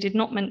 they did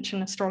not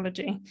mention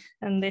astrology,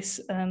 and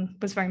this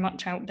was very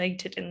much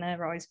outdated in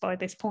their eyes by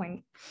this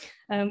point.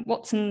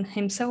 Watson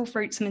himself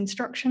wrote some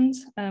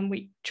instructions,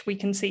 which we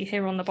can see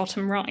here on the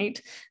bottom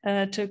right,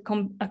 to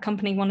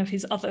accompany one of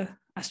his other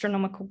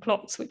astronomical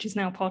clocks, which is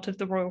now part of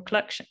the Royal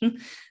Collection,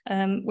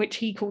 which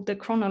he called the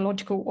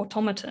chronological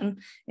automaton,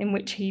 in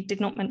which he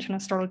did not mention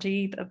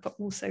astrology either, but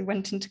also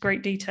went into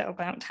great detail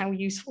about how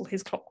useful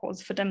his clock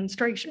was for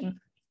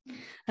demonstration.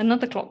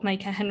 Another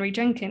clockmaker, Henry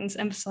Jenkins,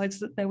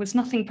 emphasised that there was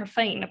nothing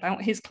profane about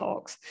his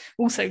clocks,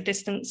 also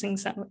distancing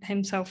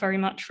himself very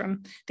much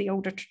from the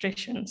older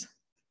traditions.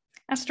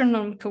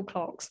 Astronomical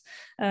clocks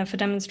for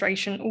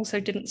demonstration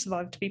also didn't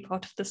survive to be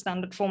part of the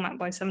standard format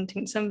by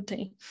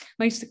 1770.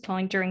 Most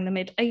declined during the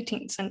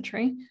mid-18th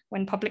century,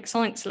 when public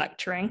science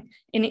lecturing,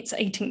 in its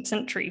 18th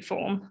century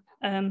form,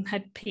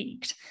 had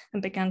peaked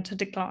and began to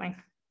decline.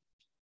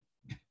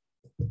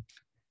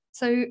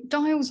 So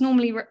dials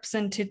normally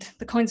represented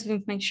the kinds of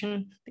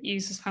information that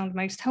users found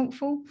most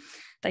helpful.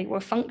 They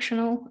were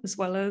functional as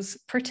well as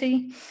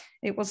pretty.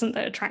 It wasn't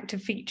that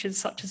attractive features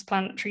such as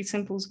planetary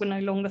symbols were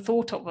no longer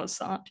thought of as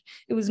such.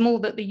 It was more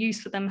that the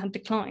use for them had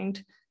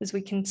declined, as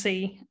we can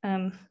see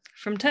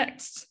from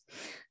texts.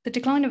 The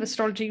decline of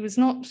astrology was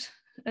not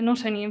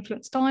only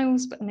influenced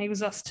dials, but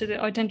enables us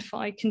to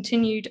identify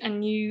continued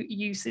and new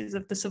uses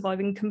of the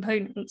surviving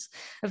components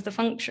of the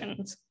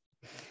functions.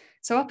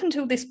 So up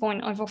until this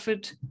point, I've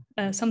offered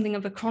something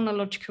of a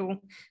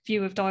chronological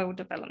view of dial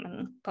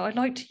development, but I'd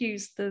like to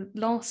use the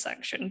last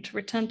section to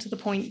return to the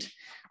point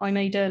I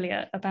made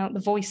earlier about the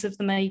voice of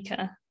the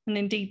maker and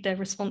indeed their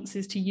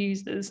responses to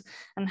users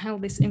and how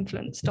this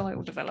influenced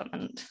dial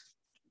development.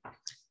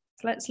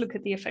 So let's look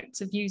at the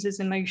effects of users'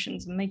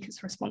 emotions and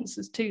makers'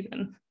 responses to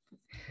them.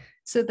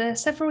 So there are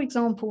several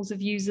examples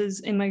of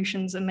users'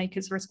 emotions and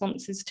makers'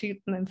 responses to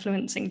them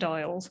influencing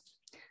dials.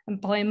 And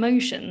by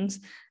emotions,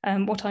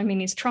 what I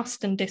mean is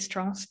trust and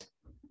distrust,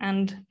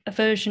 and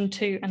aversion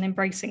to and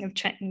embracing of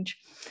change,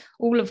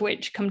 all of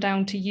which come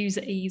down to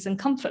user ease and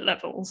comfort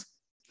levels.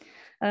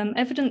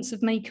 Evidence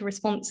of maker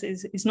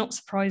responses is not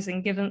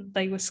surprising given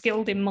they were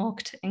skilled in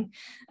marketing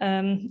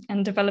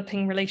and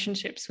developing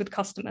relationships with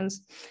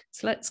customers.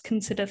 So let's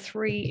consider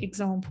 3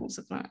 examples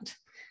of that.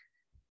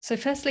 So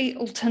firstly,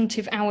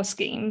 alternative hour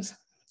schemes.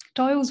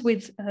 Dials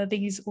with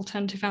these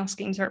alternative hour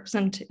schemes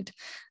represented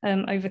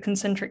over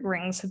concentric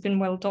rings have been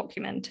well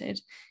documented.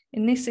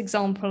 In this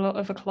example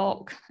of a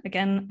clock,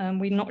 again,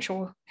 we're not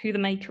sure who the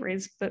maker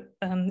is, but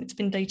it's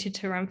been dated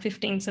to around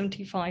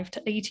 1575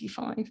 to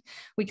 85.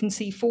 We can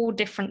see 4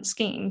 different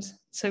schemes.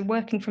 So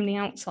working from the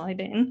outside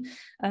in,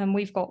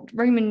 we've got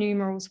Roman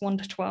numerals 1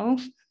 to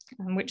 12,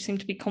 which seem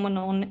to be common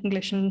on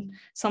English and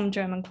some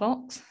German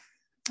clocks.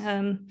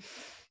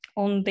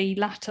 On the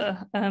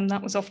latter,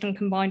 that was often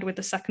combined with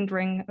the second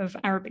ring of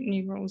Arabic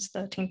numerals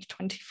 13 to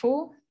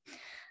 24.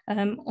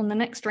 On the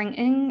next ring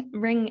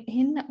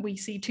in, we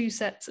see 2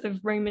 sets of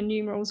Roman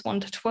numerals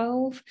 1 to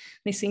 12.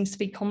 This seems to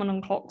be common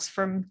on clocks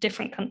from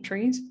different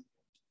countries.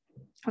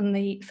 On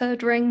the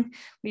third ring,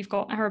 we've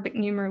got Arabic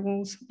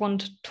numerals 1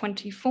 to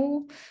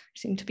 24, which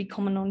seem to be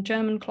common on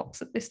German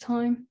clocks at this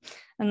time.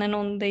 And then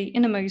on the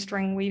innermost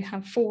ring, we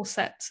have 4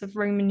 sets of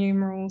Roman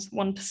numerals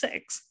 1 to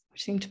 6.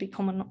 Which seem to be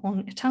common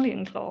on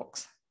Italian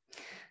clocks.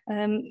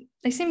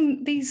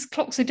 These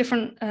clocks with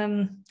different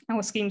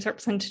hour schemes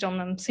represented on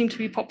them seem to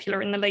be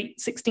popular in the late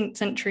 16th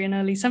century and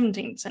early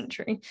 17th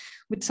century,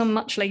 with some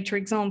much later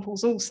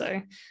examples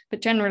also,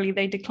 but generally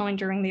they declined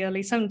during the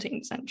early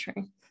 17th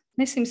century.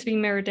 This seems to be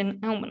mirrored in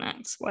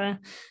almanacs, where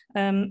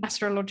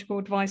astrological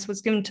advice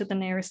was given to the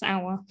nearest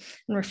hour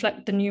and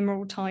reflect the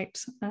numeral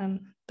types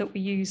that were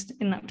used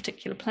in that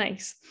particular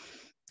place.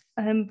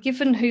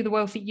 Given who the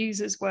wealthy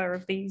users were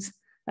of these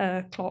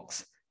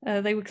clocks,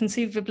 they were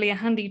conceivably a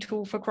handy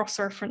tool for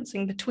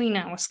cross-referencing between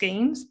hour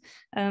schemes,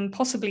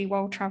 possibly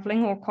while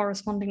travelling or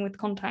corresponding with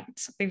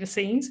contacts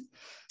overseas.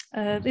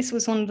 This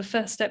was one of the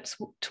first steps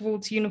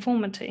towards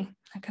uniformity.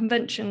 A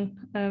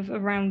convention of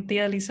around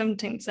the early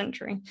 17th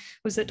century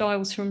was that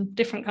dials from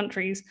different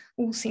countries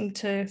all seemed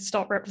to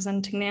start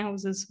representing the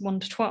hours as 1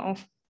 to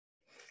 12.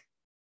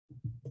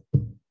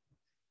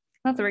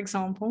 Another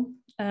example,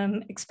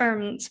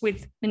 experiments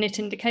with minute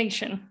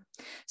indication.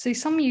 So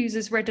some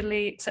users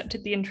readily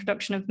accepted the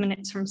introduction of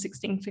minutes from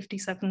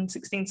 1657,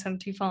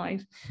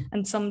 1675,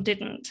 and some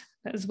didn't.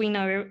 As we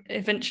know,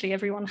 eventually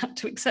everyone had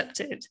to accept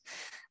it.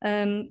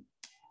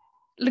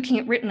 Looking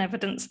at written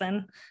evidence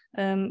then,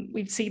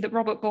 we see that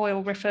Robert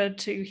Boyle referred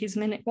to his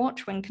minute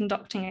watch when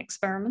conducting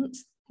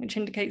experiments, which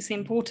indicates the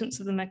importance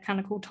of the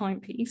mechanical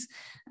timepiece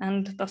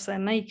and thus their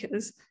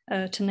makers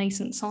to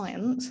nascent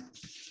science.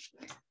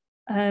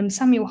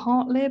 Samuel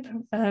Hartlib,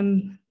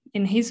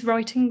 in his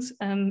writings,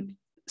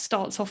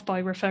 starts off by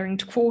referring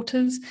to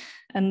quarters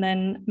and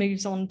then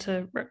moves on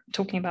to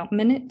talking about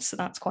minutes. So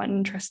that's quite an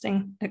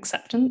interesting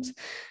acceptance.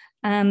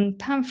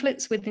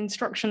 Pamphlets with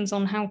instructions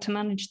on how to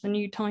manage the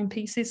new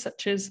timepieces,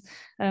 such as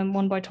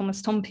one by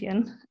Thomas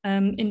Tompion,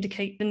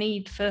 indicate the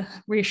need for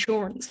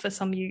reassurance for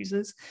some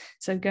users.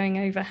 So going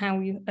over how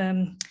you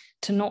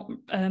to not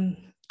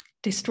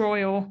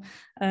destroy or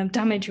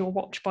damage your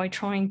watch by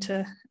trying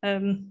to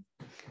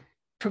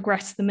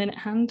progress the minute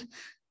hand.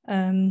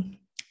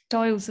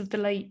 Dials of the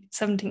late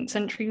 17th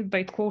century with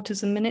both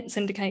quarters and minutes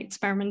indicate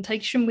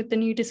experimentation with the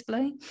new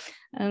display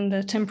and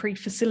a temporary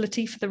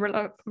facility for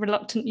the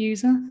reluctant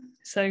user.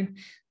 So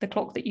the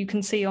clock that you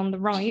can see on the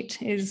right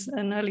is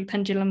an early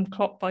pendulum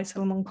clock by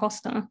Solomon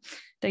Costa,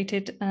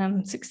 dated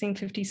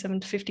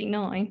 1657 to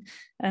 59.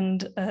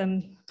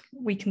 And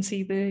we can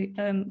see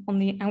on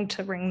the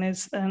outer ring,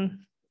 there's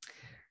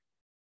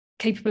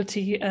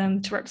capability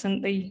to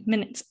represent the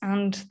minutes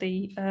and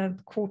the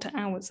quarter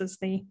hours as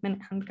the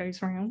minute hand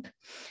goes around.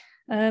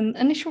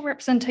 Initial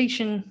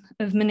representation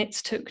of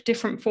minutes took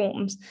different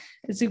forms,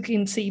 as you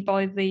can see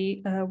by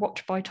the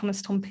watch by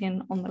Thomas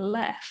Tompion on the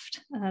left.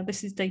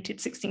 This is dated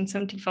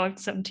 1675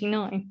 to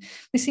 79.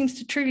 This seems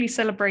to truly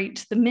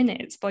celebrate the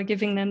minutes by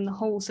giving them the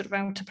whole sort of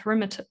outer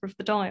perimeter of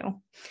the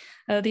dial.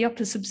 The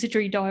upper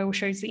subsidiary dial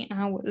shows the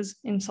hours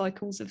in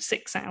cycles of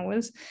 6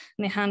 hours,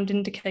 and the hand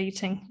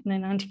indicating in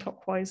an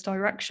anti-clockwise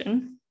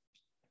direction.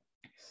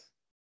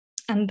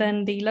 And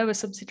then the lower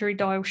subsidiary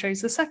dial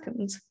shows the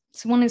seconds.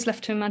 So one is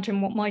left to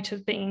imagine what might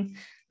have been,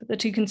 but the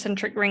two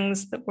concentric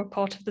rings that were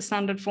part of the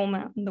standard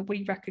format and that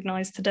we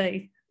recognize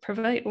today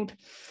prevailed.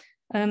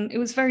 It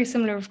was very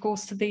similar, of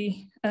course, to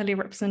the earlier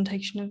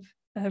representation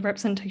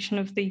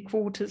of the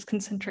quarters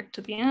concentric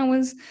to the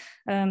hours.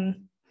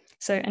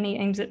 So any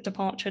aims at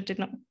departure did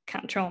not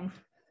catch on.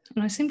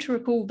 And I seem to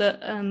recall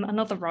that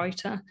another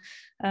writer,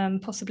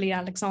 possibly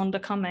Alexander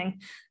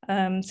Cumming,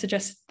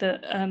 suggests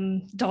that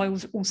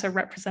dials also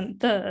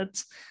represent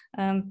thirds.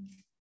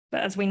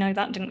 But as we know,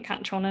 that didn't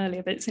catch on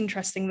earlier, but it's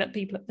interesting that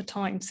people at the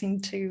time seem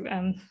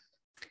to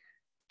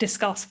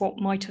discuss what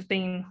might have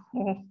been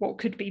or what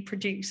could be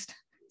produced.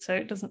 So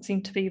it doesn't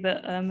seem to be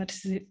that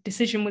a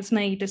decision was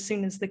made as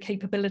soon as the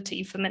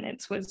capability for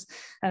minutes was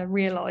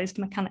realized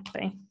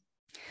mechanically.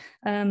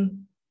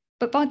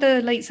 But by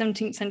the late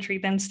 17th century,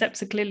 then steps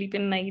had clearly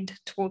been made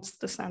towards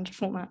the standard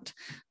format,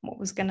 what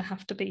was going to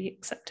have to be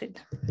accepted.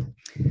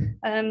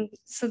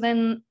 So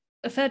then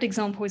a third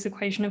example is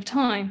equation of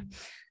time.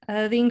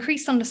 The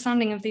increased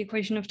understanding of the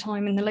equation of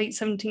time in the late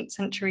 17th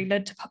century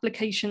led to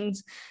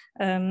publications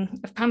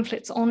of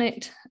pamphlets on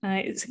it,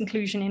 its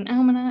inclusion in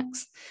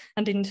almanacs,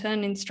 and in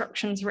turn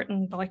instructions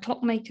written by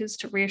clockmakers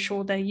to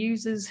reassure their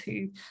users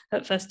who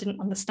at first didn't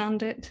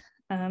understand it.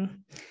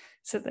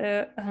 So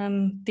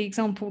the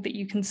example that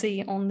you can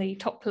see on the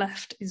top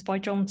left is by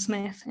John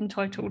Smith,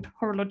 entitled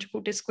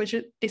Horological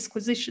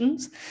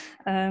Disquisitions,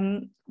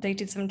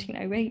 dated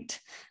 1708.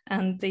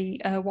 And the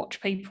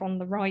watch paper on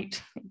the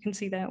right, you can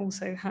see there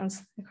also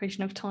has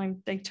equation of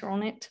time data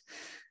on it.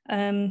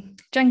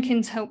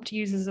 Jenkins helped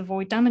users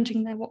avoid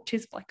damaging their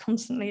watches by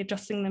constantly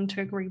adjusting them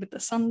to agree with the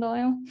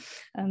sundial.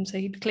 So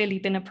he'd clearly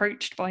been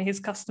approached by his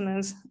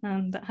customers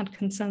that had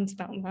concerns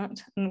about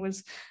that and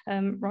was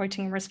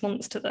writing a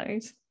response to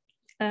those.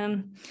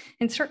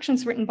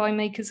 Instructions written by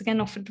makers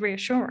again offered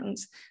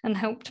reassurance and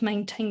helped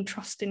maintain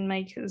trust in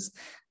makers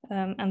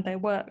and their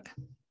work.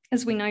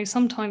 As we know,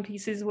 some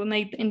timepieces were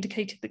made that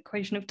indicated the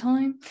equation of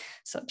time,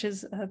 such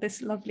as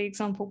this lovely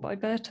example by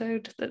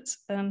Berthold that's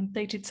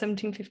dated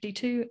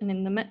 1752 and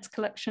in the Metz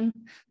collection,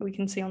 we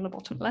can see on the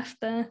bottom left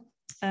there.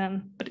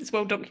 But it's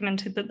well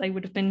documented that they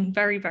would have been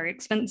very, very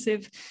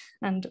expensive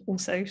and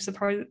also,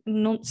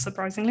 not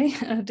surprisingly,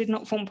 did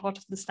not form part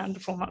of the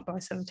standard format by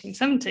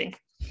 1770.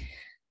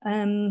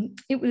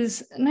 It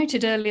was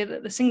noted earlier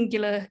that the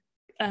singular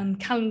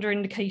calendar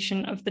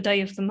indication of the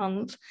day of the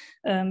month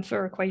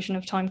for equation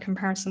of time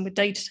comparison with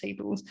data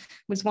tables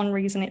was one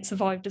reason it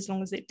survived as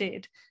long as it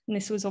did. And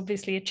this was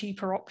obviously a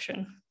cheaper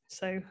option.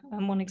 So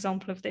one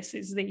example of this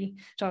is the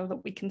dial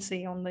that we can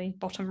see on the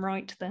bottom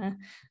right there.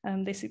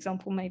 This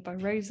example made by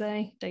Rose,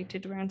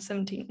 dated around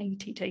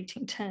 1780 to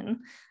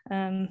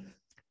 1810.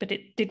 But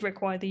it did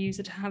require the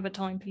user to have a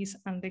timepiece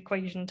and the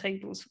equation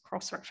tables for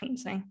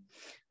cross-referencing,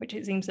 which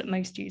it seems that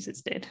most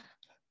users did.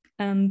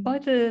 By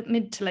the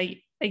mid to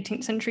late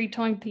 18th century,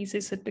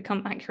 timepieces had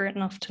become accurate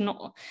enough to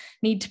not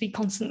need to be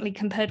constantly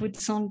compared with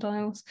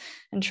sundials,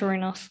 and sure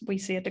enough, we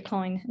see a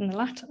decline in the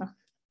latter.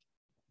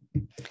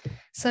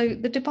 So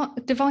the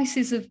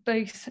devices of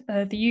both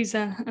the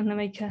user and the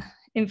maker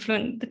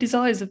the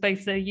desires of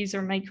both the user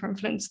and maker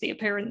influence the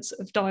appearance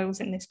of dials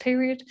in this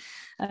period.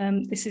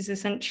 This is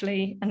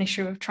essentially an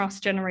issue of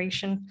trust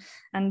generation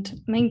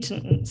and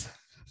maintenance.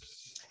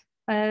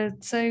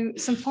 So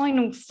some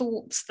final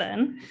thoughts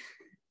then.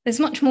 There's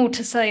much more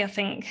to say, I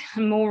think,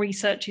 and more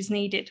research is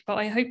needed, but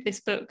I hope this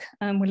book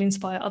will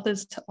inspire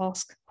others to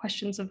ask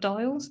questions of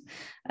dials.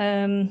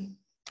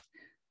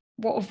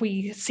 What have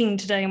we seen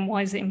today and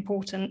why is it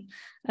important?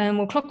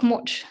 Well, clock and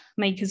watch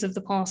makers of the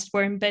past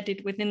were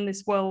embedded within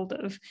this world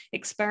of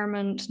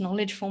experiment,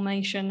 knowledge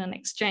formation and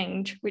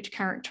exchange, which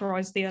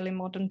characterized the early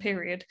modern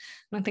period.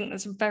 And I think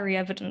that's very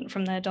evident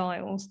from their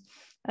dials.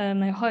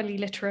 They're highly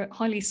literate,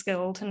 highly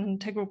skilled, and an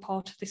integral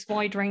part of this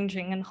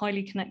wide-ranging and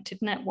highly connected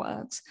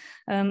networks.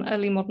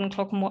 Early modern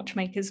clock and watch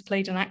makers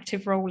played an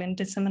active role in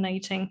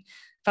disseminating,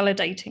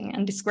 validating,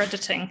 and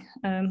discrediting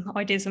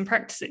ideas and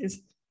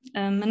practices.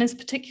 And as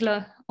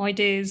particular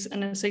ideas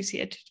and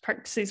associated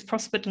practices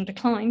prospered and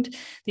declined,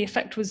 the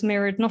effect was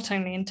mirrored not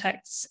only in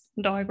texts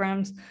and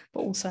diagrams,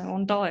 but also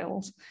on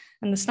dials.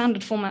 And the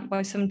standard format by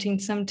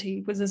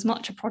 1770 was as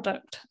much a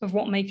product of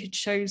what makers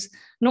chose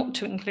not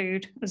to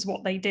include as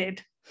what they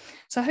did.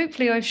 So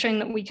hopefully I've shown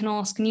that we can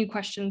ask new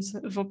questions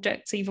of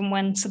objects even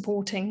when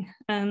supporting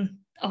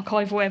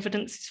archival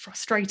evidence is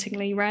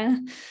frustratingly rare.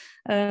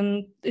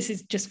 This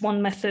is just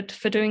one method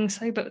for doing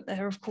so, but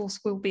there of course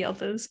will be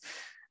others.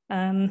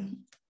 So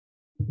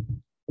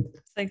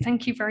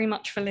thank you very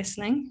much for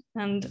listening,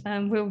 and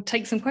we'll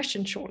take some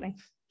questions shortly.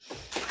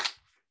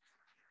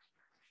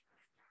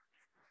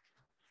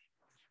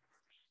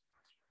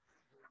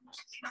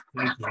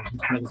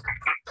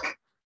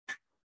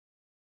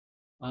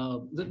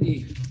 Let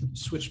me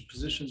switch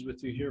positions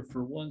with you here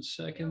for 1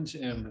 second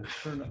and we'll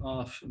turn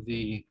off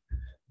the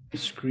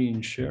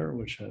screen share,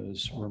 which I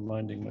was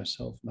reminding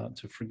myself not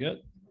to forget.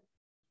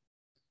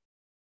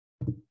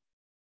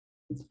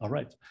 All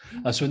right,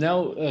 so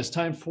now it's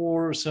time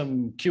for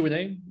some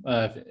Q&A.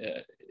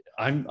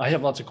 I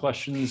have lots of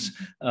questions,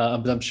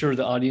 but I'm sure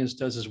the audience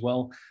does as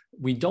well.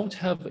 We don't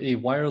have a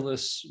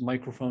wireless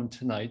microphone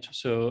tonight,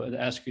 so I'd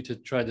ask you to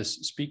try to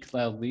speak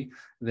loudly.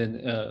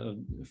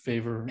 Then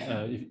favor,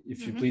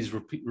 if you please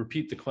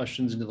repeat the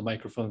questions into the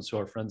microphone so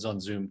our friends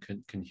on Zoom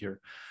can hear.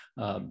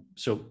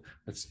 So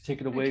let's take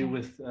it away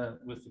with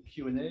the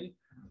Q&A.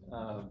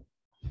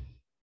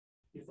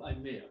 If I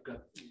may, I've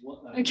got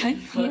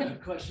a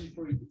question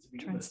for you to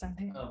begin with.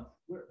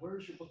 Where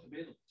is your book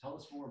available? Tell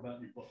us more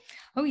about your book.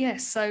 Oh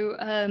yes, so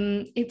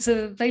it's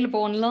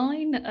available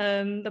online.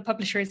 The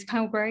publisher is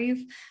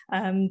Palgrave.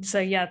 So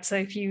yeah, so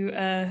if you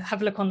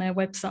have a look on their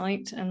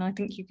website, and I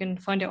think you can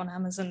find it on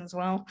Amazon as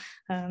well.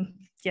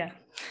 Yeah.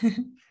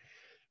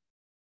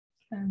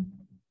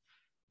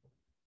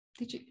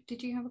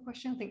 Did you have a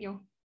question? I think you're.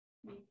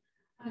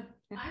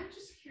 I'm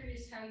just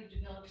curious how you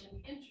developed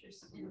an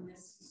interest in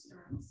this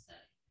historical study.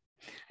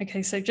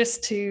 Okay, so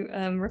just to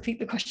repeat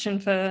the question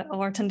for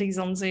our attendees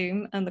on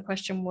Zoom, and the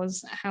question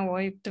was how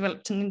I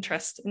developed an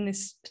interest in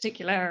this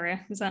particular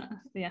area. Is that,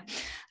 yeah.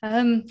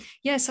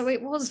 Yeah, so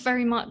it was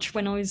very much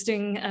when I was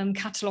doing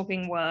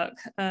cataloguing work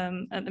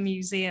at the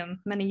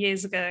museum many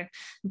years ago.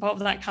 And part of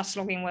that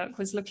cataloguing work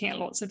was looking at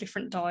lots of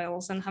different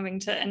dials and having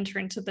to enter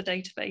into the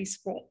database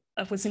what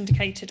was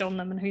indicated on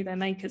them and who their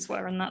makers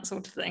were and that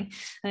sort of thing.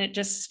 And it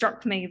just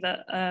struck me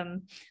that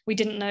we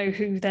didn't know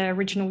who their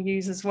original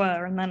users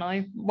were. And then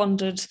I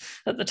wondered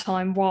at the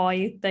time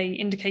why they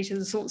indicated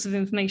the sorts of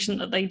information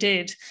that they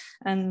did,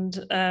 and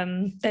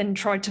then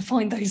tried to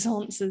find those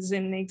answers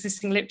in the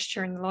existing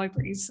literature in the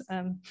libraries,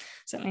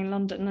 certainly in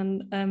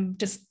London, and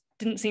just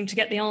didn't seem to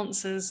get the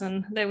answers.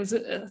 And there was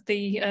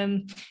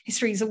the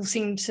histories all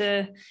seemed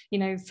to,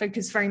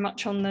 focus very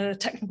much on the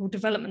technical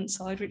development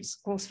side, which is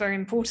of course very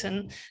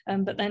important,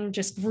 but then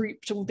just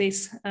grouped all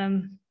this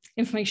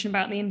information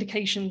about the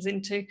indications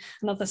into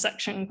another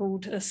section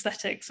called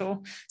aesthetics or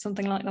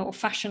something like that, or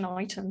fashion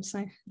items.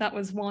 So that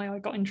was why I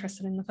got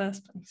interested in the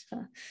first place.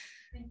 But,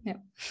 yeah.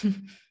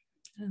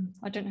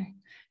 I don't know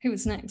who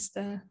was next.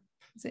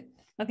 Is it?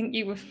 I think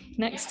you were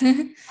next. Yeah.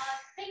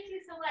 Thank you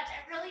so much.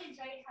 I really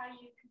enjoyed how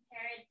you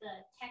compared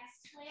the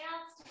text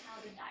layouts to how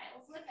the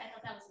dials look. I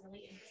thought that was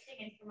really interesting,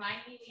 and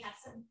reminded me we have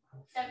some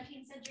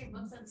 17th century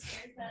books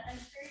upstairs that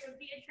I'm sure you'll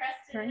be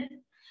interested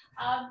in.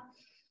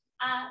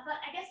 But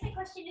I guess my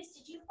question is,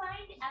 did you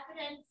find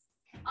evidence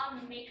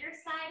on the maker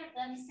side of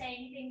them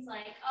saying things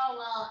like, oh,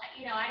 well,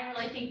 I don't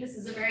really think this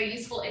is a very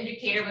useful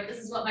indicator, but this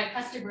is what my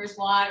customers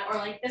want, or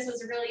like this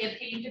was really a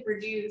pain to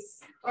produce,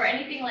 or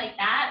anything like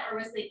that? Or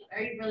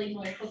are you really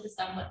more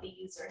focused on what the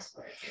users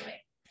were doing?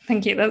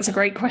 Thank you. That's a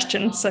great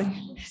question. So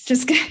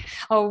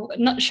I'll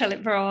nutshell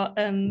it for our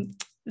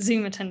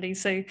Zoom attendees.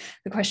 So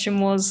the question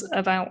was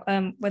about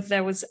whether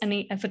there was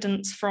any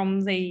evidence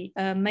from the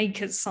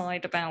makers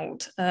side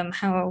about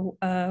how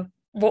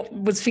what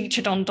was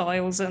featured on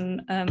dials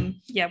and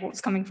what's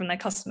coming from their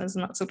customers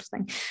and that sort of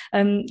thing.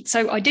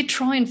 So I did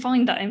try and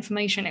find that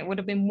information. It would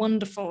have been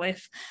wonderful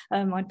if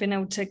I'd been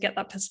able to get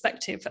that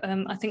perspective.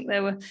 I think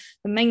the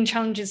main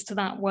challenges to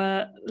that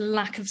were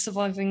lack of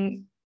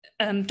surviving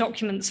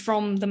documents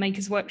from the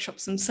makers'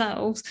 workshops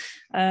themselves,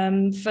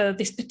 for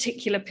this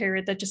particular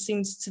period, there just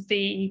seems to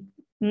be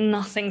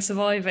nothing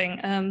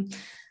surviving,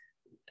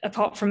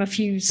 apart from a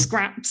few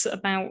scraps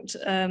about,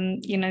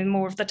 you know,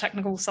 more of the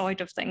technical side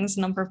of things,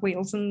 number of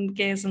wheels and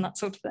gears and that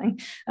sort of thing.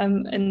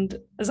 And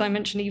as I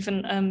mentioned,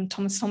 even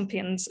Thomas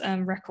Tompion's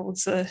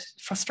records are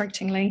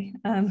frustratingly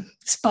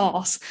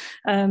sparse.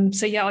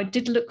 So yeah, I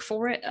did look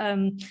for it.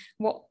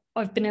 What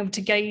I've been able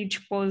to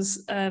gauge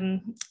was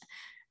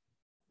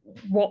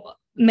what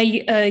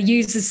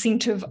users seem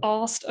to have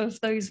asked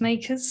of those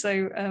makers.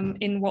 So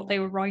in what they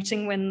were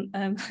writing, when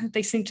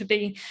they seem to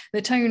be,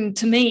 the tone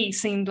to me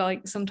seemed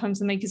like sometimes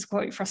the makers were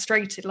quite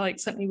frustrated, like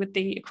certainly with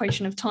the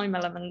equation of time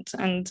element,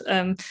 and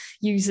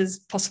users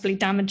possibly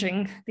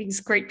damaging these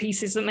great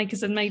pieces that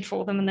makers had made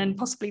for them, and then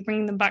possibly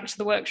bringing them back to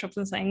the workshop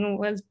and saying, oh,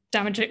 where's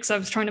damage it because I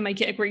was trying to make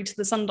it agree to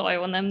the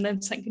sundial, and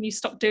then saying, can you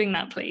stop doing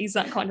that please,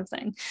 that kind of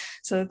thing.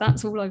 So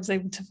that's all I was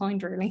able to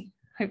find, really.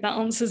 Hope that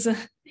answers a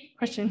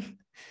question.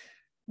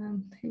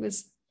 Who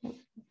was on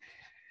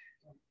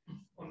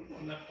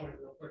that point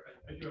real quick,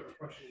 I do have a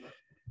question, but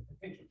I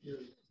think your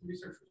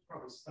research was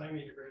probably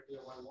stymied a great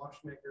deal by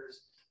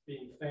watchmakers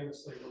being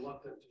famously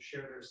reluctant to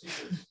share their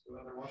secrets with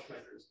other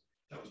watchmakers.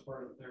 That was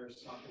part of their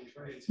stock in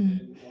trades. They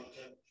didn't want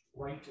to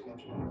write too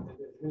much about what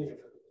they did, many of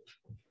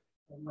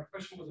it. My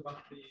question was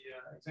about the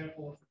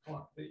example of the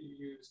clock that you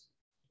used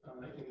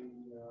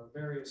in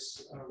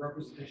various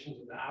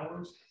representations of the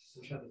hours,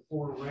 which had the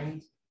 4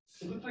 rings.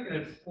 It looked like it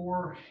had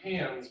 4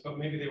 hands, but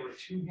maybe they were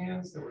 2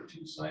 hands that were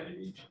 2-sided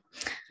each.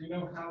 Do you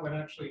know how it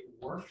actually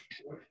worked?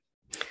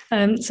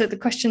 So the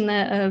question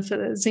there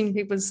for Zoom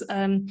was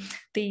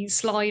the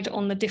slide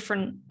on the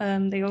different,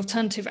 the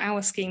alternative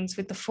hour schemes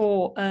with the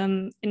 4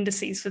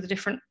 indices for the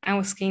different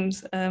hour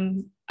schemes.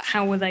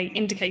 How were they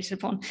indicated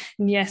upon?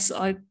 And yes,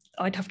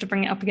 I'd have to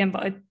bring it up again,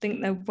 but I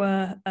think there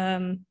were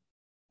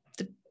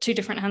the 2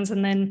 different hands,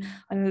 and then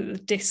I know the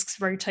discs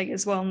rotate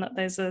as well, and that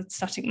there's a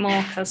static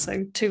marker,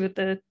 so 2 of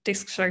the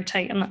discs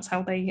rotate, and that's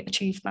how they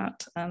achieve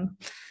that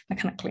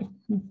mechanically.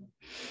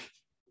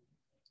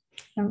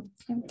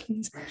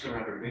 Please. Perhaps a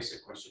rather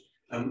basic question.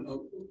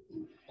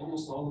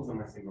 Almost all of them,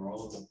 I think, or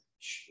all of them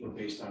were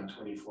based on a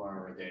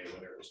 24-hour day,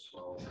 whether it was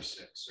 12 or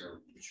 6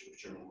 or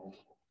whichever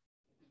multiple.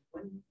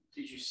 When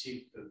did you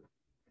see that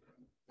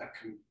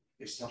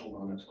they settled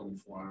on a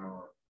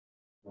 24-hour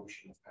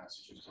notion of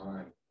passage of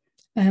time?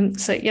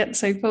 So yeah,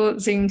 so for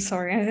Zoom,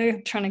 sorry,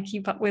 I'm trying to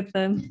keep up with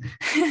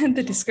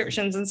the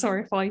descriptions, and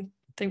sorry if I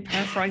don't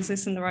paraphrase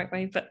this in the right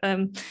way, but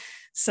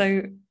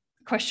so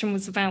the question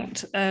was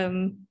about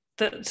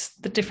that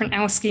the different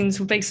hour schemes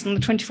were based on the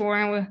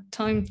 24-hour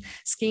time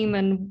scheme,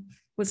 and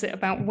was it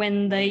about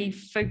when they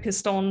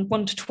focused on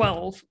 1 to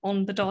 12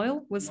 on the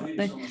dial? Was not it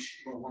even so much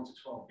 1 to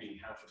 12 being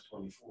half of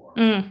 24,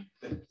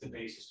 the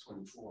base is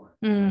 24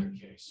 in either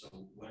case, so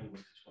when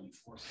was the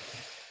 24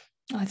 set?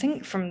 I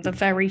think from the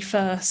very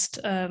first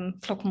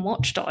clock and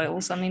watch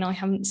dials. I mean, I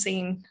haven't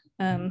seen,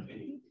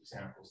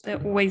 they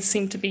always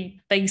seem to be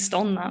based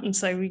on that. And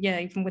so, yeah,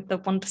 even with the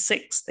 1 to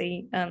 6,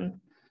 the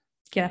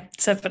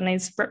 7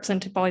 is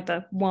represented by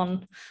the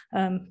 1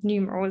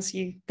 numeral as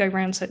you go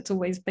around. So it's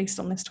always based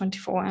on this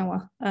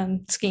 24-hour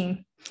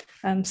scheme,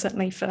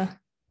 certainly for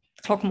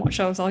clock and watch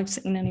dials I've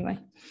seen anyway.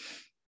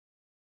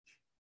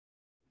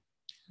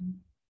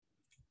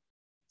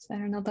 Is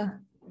there another?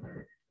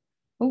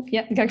 Oh,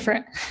 yeah, go for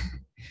it.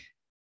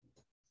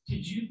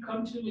 Did you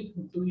come to any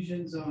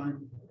conclusions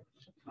on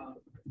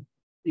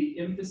the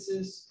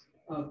emphasis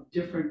of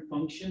different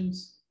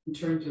functions in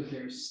terms of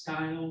their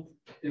style,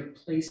 their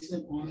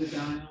placement on the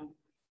dial,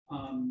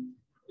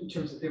 in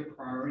terms of their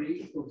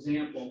priority? For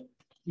example,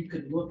 you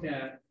could look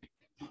at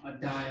a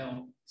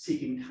dial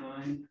seeking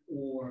time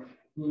or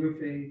lunar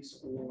phase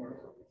or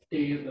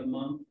day of the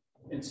month.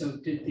 And so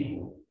did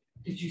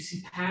you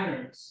see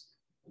patterns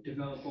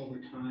develop over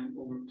time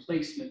or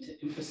replacement to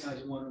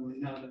emphasize one or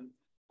another?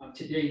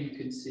 Today you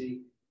can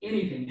see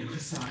anything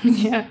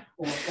emphasized,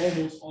 or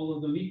almost all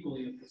of them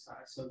equally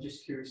emphasized. So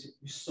just curious if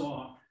you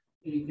saw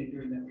anything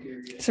during that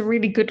period. It's a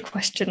really good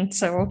question,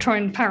 so I'll try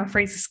and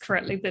paraphrase this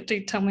correctly, but do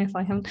tell me if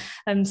I haven't.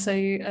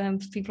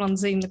 For people on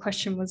Zoom, the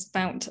question was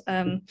about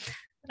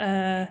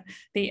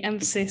the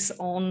emphasis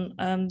on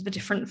the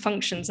different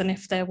functions and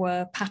if there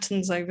were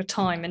patterns over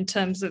time in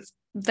terms of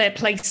their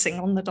placing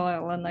on the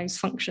dial and those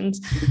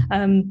functions.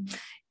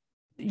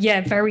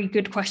 Yeah, very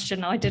good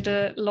question. I did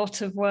a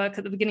lot of work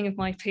at the beginning of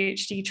my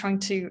PhD trying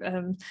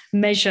to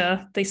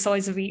measure the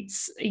size of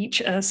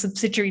each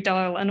subsidiary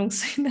dial and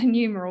also the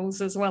numerals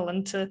as well,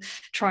 and to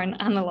try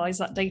and analyze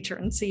that data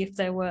and see if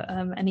there were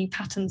any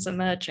patterns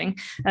emerging.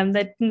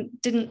 There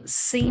didn't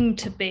seem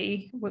to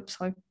be, whoops,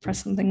 I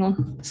pressed something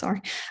on,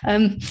 sorry.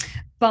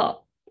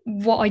 But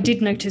what I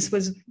did notice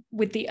was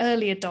with the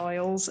earlier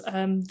dials,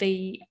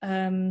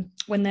 when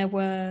there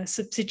were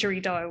subsidiary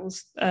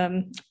dials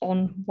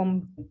on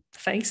one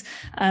face,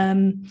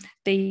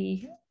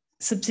 the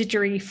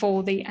subsidiary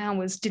for the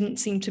hours didn't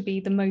seem to be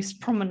the most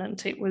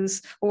prominent. It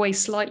was always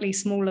slightly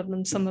smaller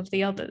than some of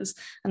the others.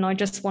 And I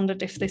just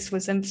wondered if this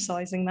was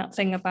emphasizing that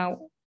thing about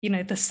you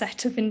know, the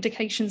set of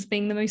indications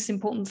being the most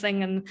important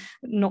thing and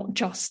not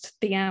just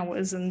the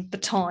hours and the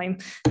time.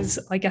 Because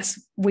I guess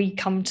we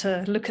come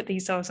to look at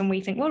these dials and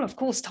we think, well, of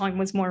course time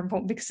was more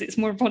important because it's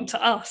more important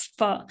to us,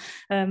 but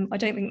I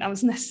don't think that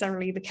was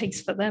necessarily the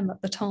case for them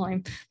at the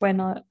time, when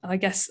I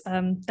guess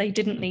they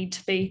didn't need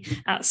to be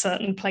at a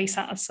certain place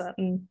at a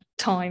certain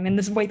time in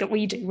the way that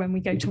we do when we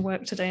go to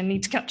work today and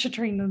need to catch a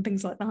train and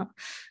things like that.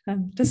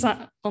 Does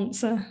that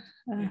answer?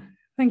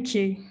 Thank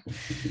you.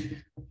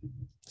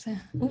 So,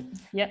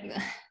 yeah.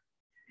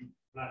 I'm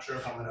not sure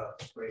if I'm going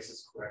to phrase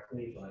this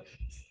correctly, but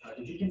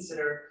did you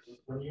consider,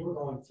 when you were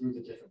going through the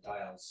different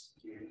dials,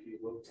 you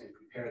looked and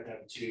compared them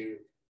to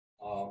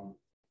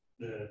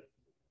the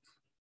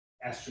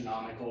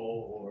astronomical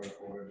or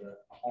the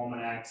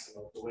almanacs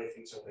and the way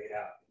things are laid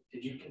out?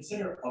 Did you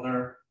consider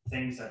other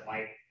things that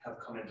might have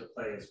come into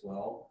play as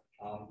well?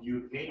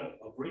 You made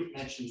a brief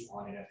mention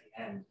on it at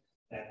the end,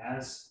 that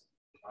as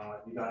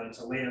you got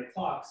into later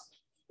clocks,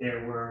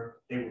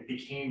 they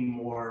became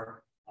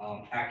more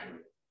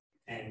accurate.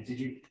 And did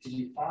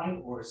you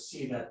find or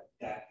see that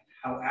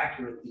how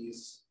accurate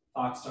these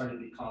clocks started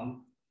to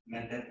become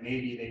meant that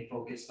maybe they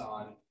focused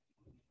on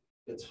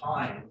the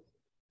time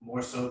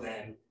more so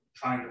than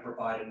trying to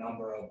provide a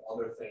number of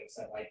other things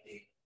that might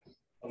be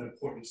of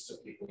importance to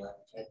people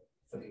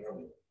for the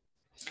earlier?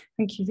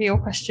 Thank you for your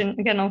question.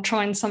 Again, I'll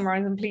try and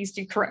summarize, and please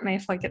do correct me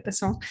if I get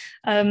this wrong.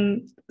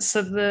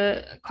 So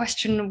the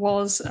question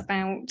was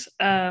about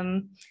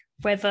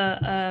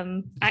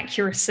whether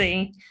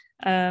accuracy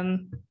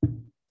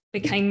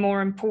became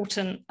more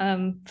important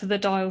for the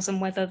dials, and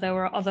whether there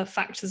were other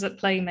factors at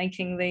play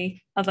making the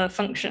other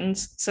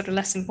functions sort of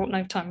less important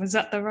over time. Was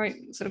that the right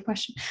sort of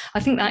question? I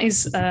think that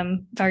is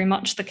very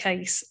much the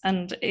case,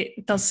 and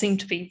it does seem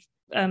to be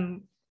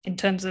in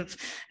terms of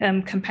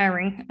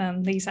comparing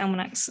these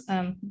almanacs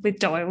with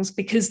dials,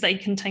 because they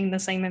contain the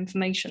same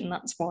information.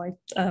 That's why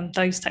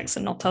those texts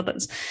and not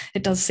others.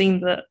 It does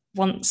seem that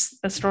once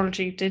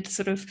astrology did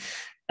sort of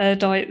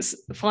die its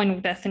final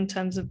death in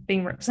terms of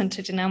being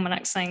represented in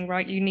almanacs, saying,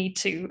 right, you need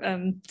to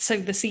sow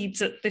the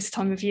seeds at this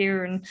time of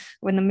year, and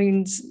when the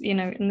moon's, you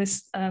know, in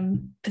this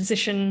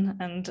position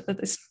and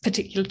at this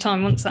particular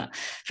time, once that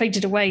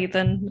faded away,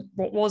 then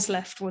what was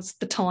left was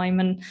the time.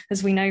 And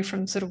as we know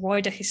from sort of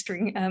wider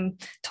history,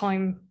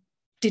 time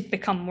did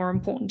become more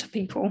important to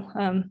people.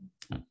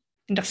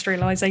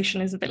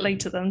 Industrialization is a bit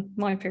later than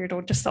my period,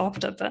 or just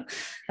after, but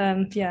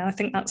yeah, I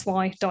think that's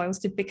why dials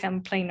did become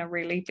plainer,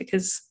 really,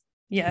 because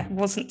yeah, it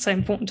wasn't so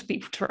important to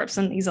people to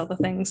represent these other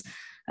things.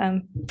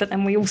 But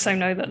then we also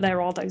know that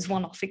there are those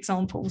one-off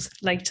examples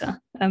later.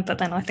 But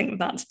then I think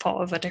that's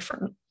part of a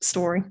different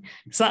story.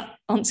 Does that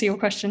answer your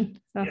question?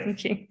 Oh, yeah.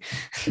 Thank you.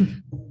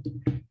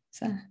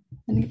 So,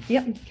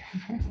 yeah.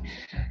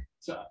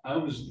 So I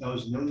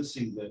was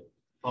noticing that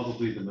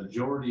probably the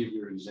majority of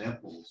your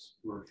examples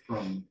were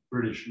from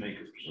British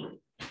makers.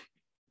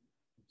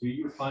 Do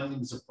your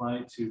findings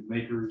apply to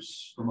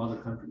makers from other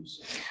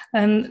countries?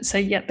 So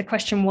yeah, the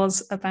question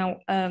was about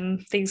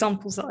the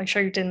examples that I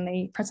showed in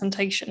the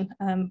presentation.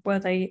 Were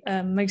they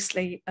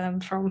mostly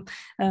from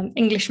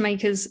English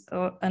makers,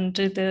 and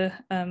do the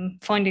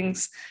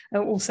findings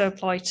also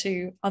apply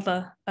to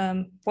other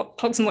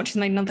clocks and watches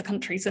made in other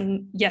countries?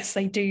 And yes,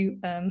 they do.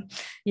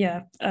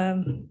 Yeah,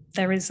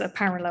 there is a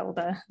parallel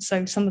there.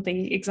 So some of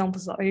the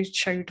examples that I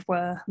showed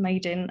were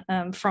made in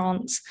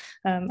France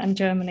and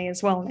Germany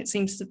as well. And it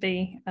seems to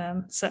be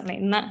certainly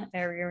in that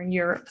area in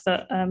Europe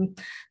that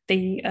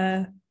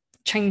the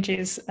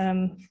changes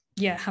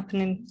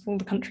happen in all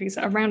the countries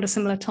around a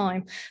similar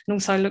time. And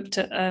also I looked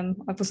at, I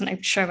wasn't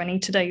able to show any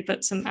today,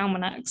 but some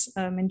almanacs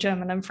in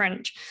German and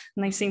French,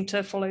 and they seem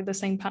to follow the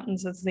same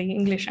patterns as the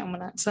English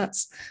almanacs. So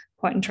that's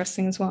quite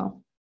interesting as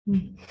well.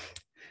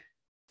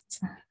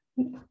 So,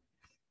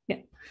 yeah.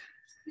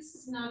 This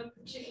is not a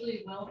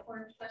particularly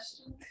well-formed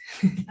question,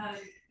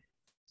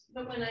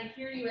 but when I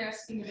hear you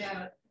asking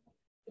about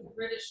the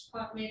British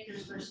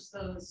clockmakers versus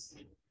those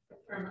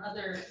from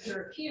other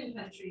European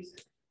countries,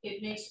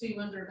 it makes me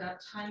wonder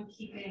about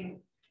timekeeping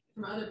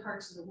from other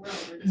parts of the world,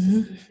 where the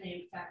systems may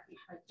in fact be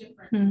quite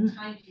different, and the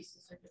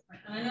timepieces are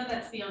different. And I know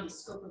that's beyond the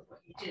scope of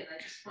what you did.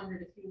 I just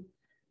wondered if you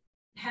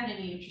had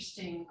any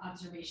interesting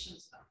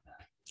observations about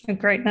that. Oh,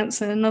 great,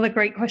 that's another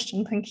great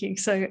question, thank you.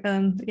 So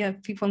yeah,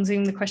 people on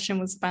Zoom, the question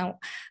was about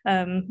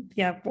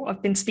what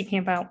I've been speaking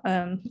about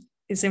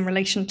is in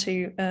relation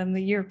to the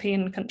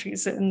European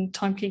countries and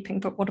timekeeping,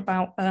 but what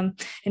about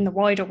in the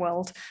wider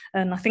world?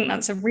 And I think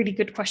that's a really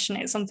good question.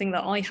 It's something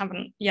that I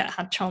haven't yet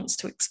had chance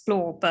to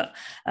explore, but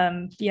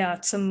yeah,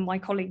 some of my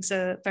colleagues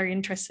are very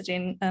interested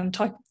in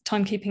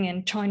timekeeping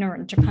in China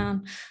and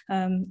Japan,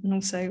 and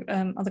also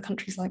other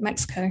countries like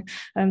Mexico.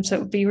 So it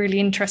would be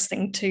really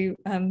interesting to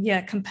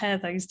compare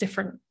those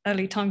different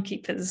early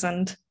timekeepers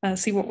and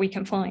see what we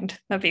can find.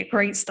 That'd be a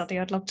great study.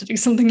 I'd love to do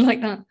something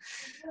like that.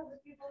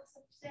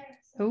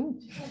 Oh,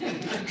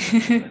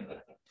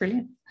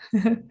 brilliant.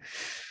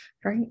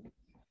 Great.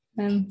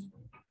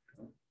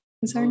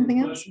 Is there anything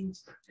else?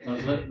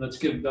 Let's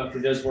give Dr.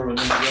 Desborough a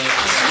minute.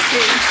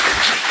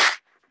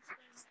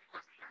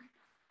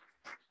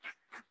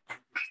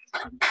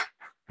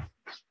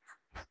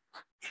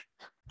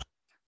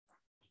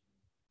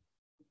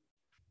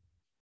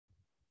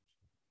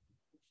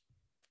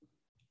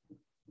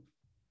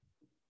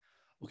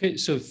 Okay,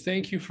 so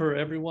thank you for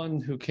everyone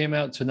who came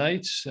out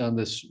tonight on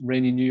this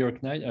rainy New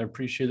York night. I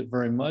appreciate it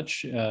very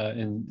much.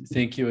 And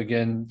thank you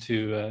again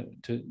to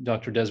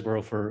Dr.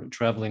 Desborough for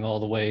traveling all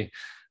the way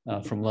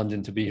from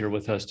London to be here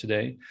with us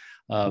today.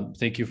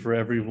 Thank you for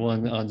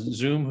everyone on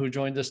Zoom who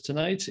joined us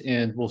tonight,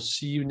 and we'll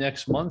see you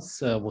next month.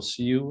 We'll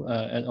see you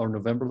at our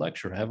November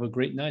lecture. Have a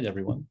great night,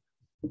 everyone.